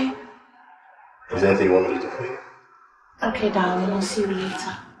 Okay. Is there anything you want me to do for you? Okay, darling. I'll see you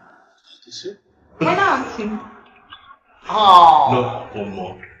later. Is it? Why not? Oh. No, one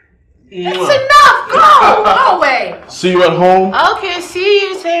more. It's enough. Go. Go away. See you at home. Okay, see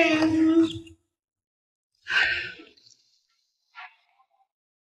you soon.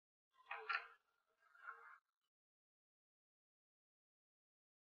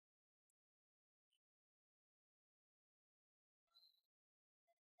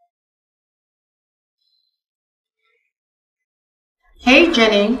 Hey,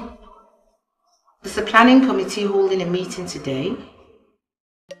 Jenny. Is the planning committee holding a meeting today?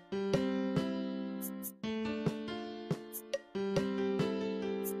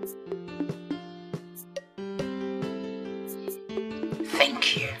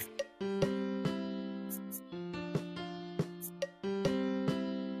 Thank you.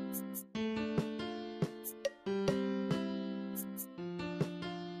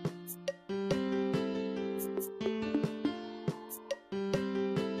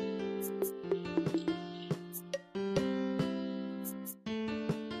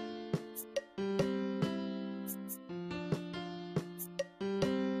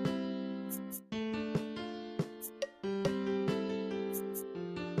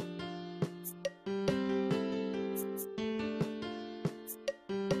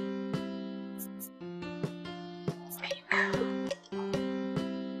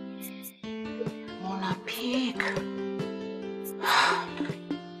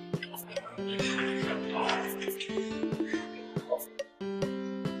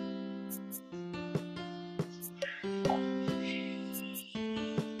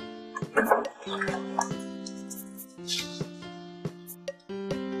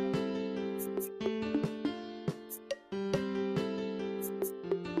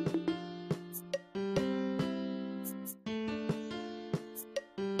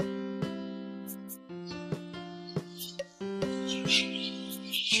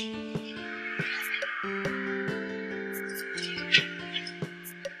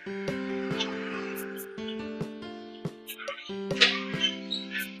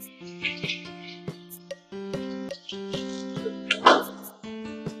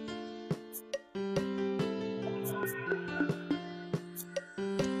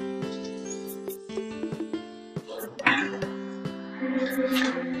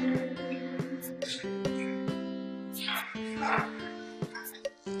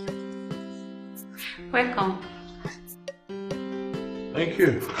 Welcome. Thank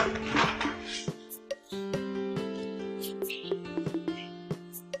you.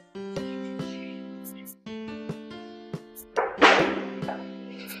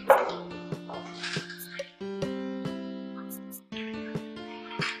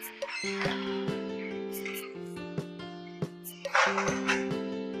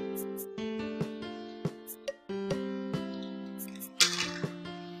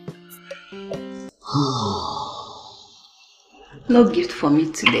 No gift for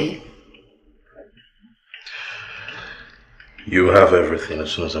me today. You have everything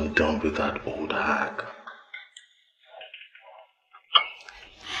as soon as I'm done with that old hag.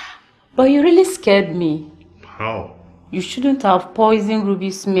 But you really scared me. How? You shouldn't have poisoned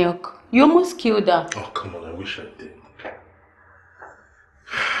Ruby's milk. You almost killed her. Oh, come on, I wish I did.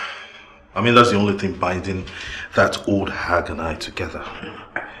 I mean, that's the only thing binding that old hag and I together.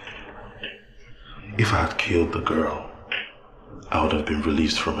 If I had killed the girl, I would have been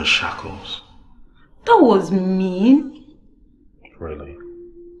released from her shackles. That was mean. Really?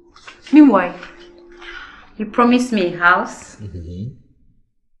 Meanwhile, you promised me a house and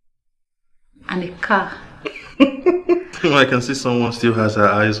a car. I can see someone still has her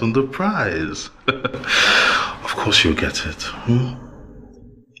eyes on the prize. Of course you'll get it.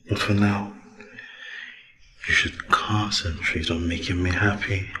 But for now, you should concentrate on making me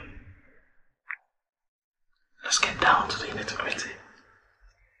happy. Let's get down to the nitty-gritty.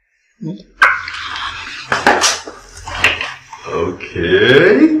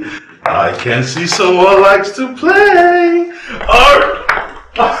 Okay. I can see someone likes to play.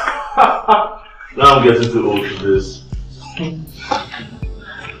 Now I'm getting too old for this.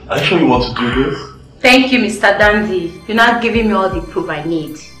 Are you sure you want to do this? Thank you, Mr. Dandy. You're not giving me all the proof I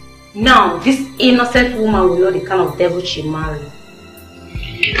need. Now, this innocent woman will know the kind of devil she married.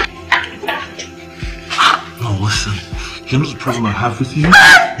 No, listen. You know the problem I have with you?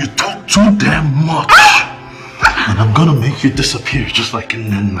 You talk too damn much. And I'm gonna make you disappear just like in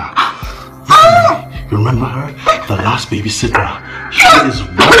Nena. You remember her? The last babysitter. She is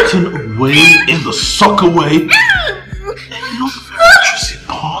rotting away in the sock away. And you know the very interesting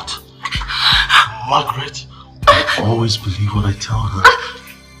part? Margaret will always believe what I tell her.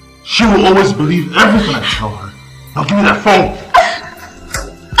 She will always believe everything I tell her. Now give me that phone.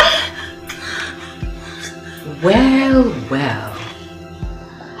 Well, well.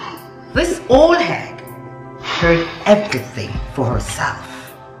 This old hag heard everything for herself.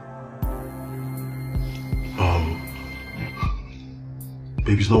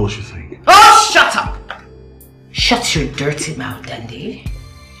 Baby's not what you think. Oh, shut up! Shut your dirty mouth, Dandy.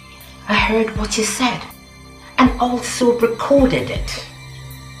 I heard what you said and also recorded it.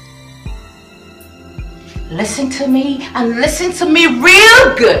 Listen to me and listen to me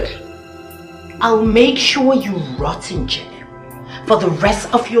real good. I'll make sure you rot in jail for the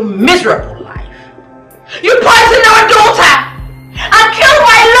rest of your miserable life. You poisoned our daughter and killed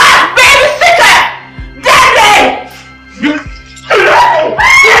my last babysitter! Daddy!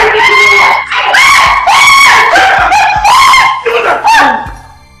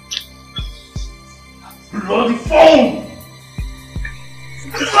 Bloody phone!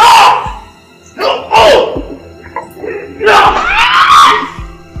 Stop! No! Oh! No!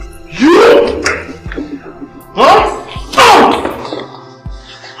 You! Huh?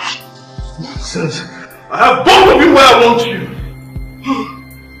 Nonsense. I have both of you where I want you.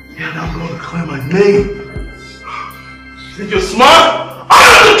 And I'm going to clear my name. Think you're smart?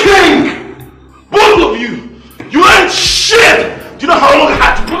 I'm the king! Both of you! You ain't shit! Do you know how long I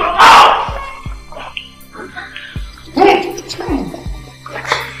had to put it out?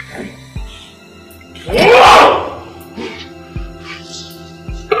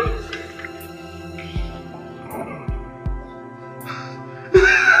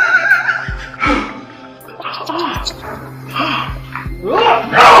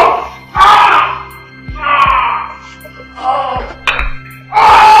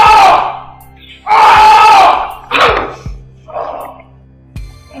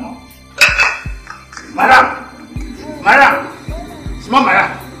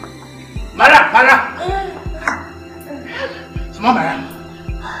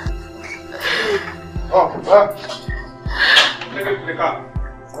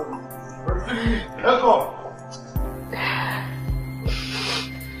 Let's go.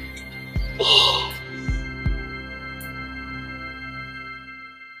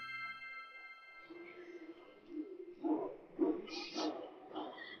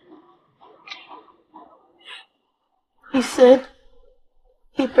 He said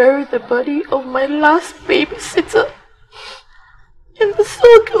he buried the body of my last babysitter in the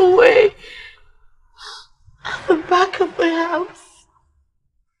soak away at the back of the house.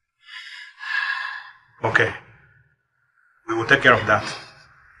 Okay. We will take care of that.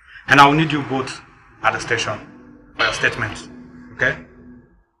 And I will need you both at the station for your statements. Okay?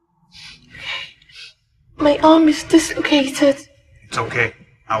 My arm is dislocated. It's okay.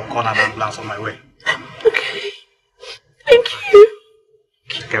 I will call an ambulance on my way. Okay. Thank you.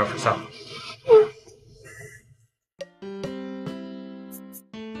 Take care of yourself.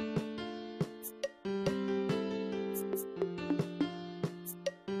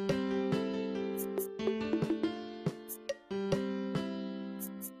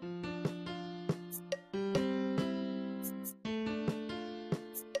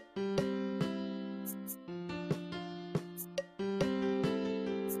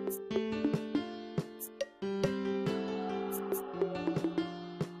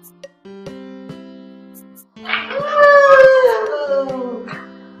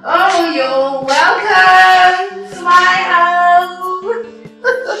 Oh, you're welcome to my house.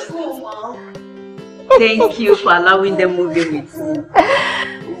 Thank you for allowing them moving with me.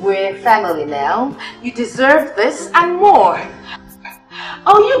 We're family now. You deserve this and more.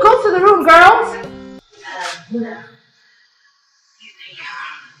 Oh, you go to the room, girls. Luna, you take her.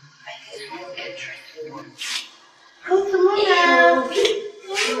 I will get dressed. Go to Luna. Go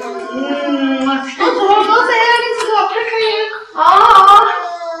to her. Go to her. I need to go quickly. Oh.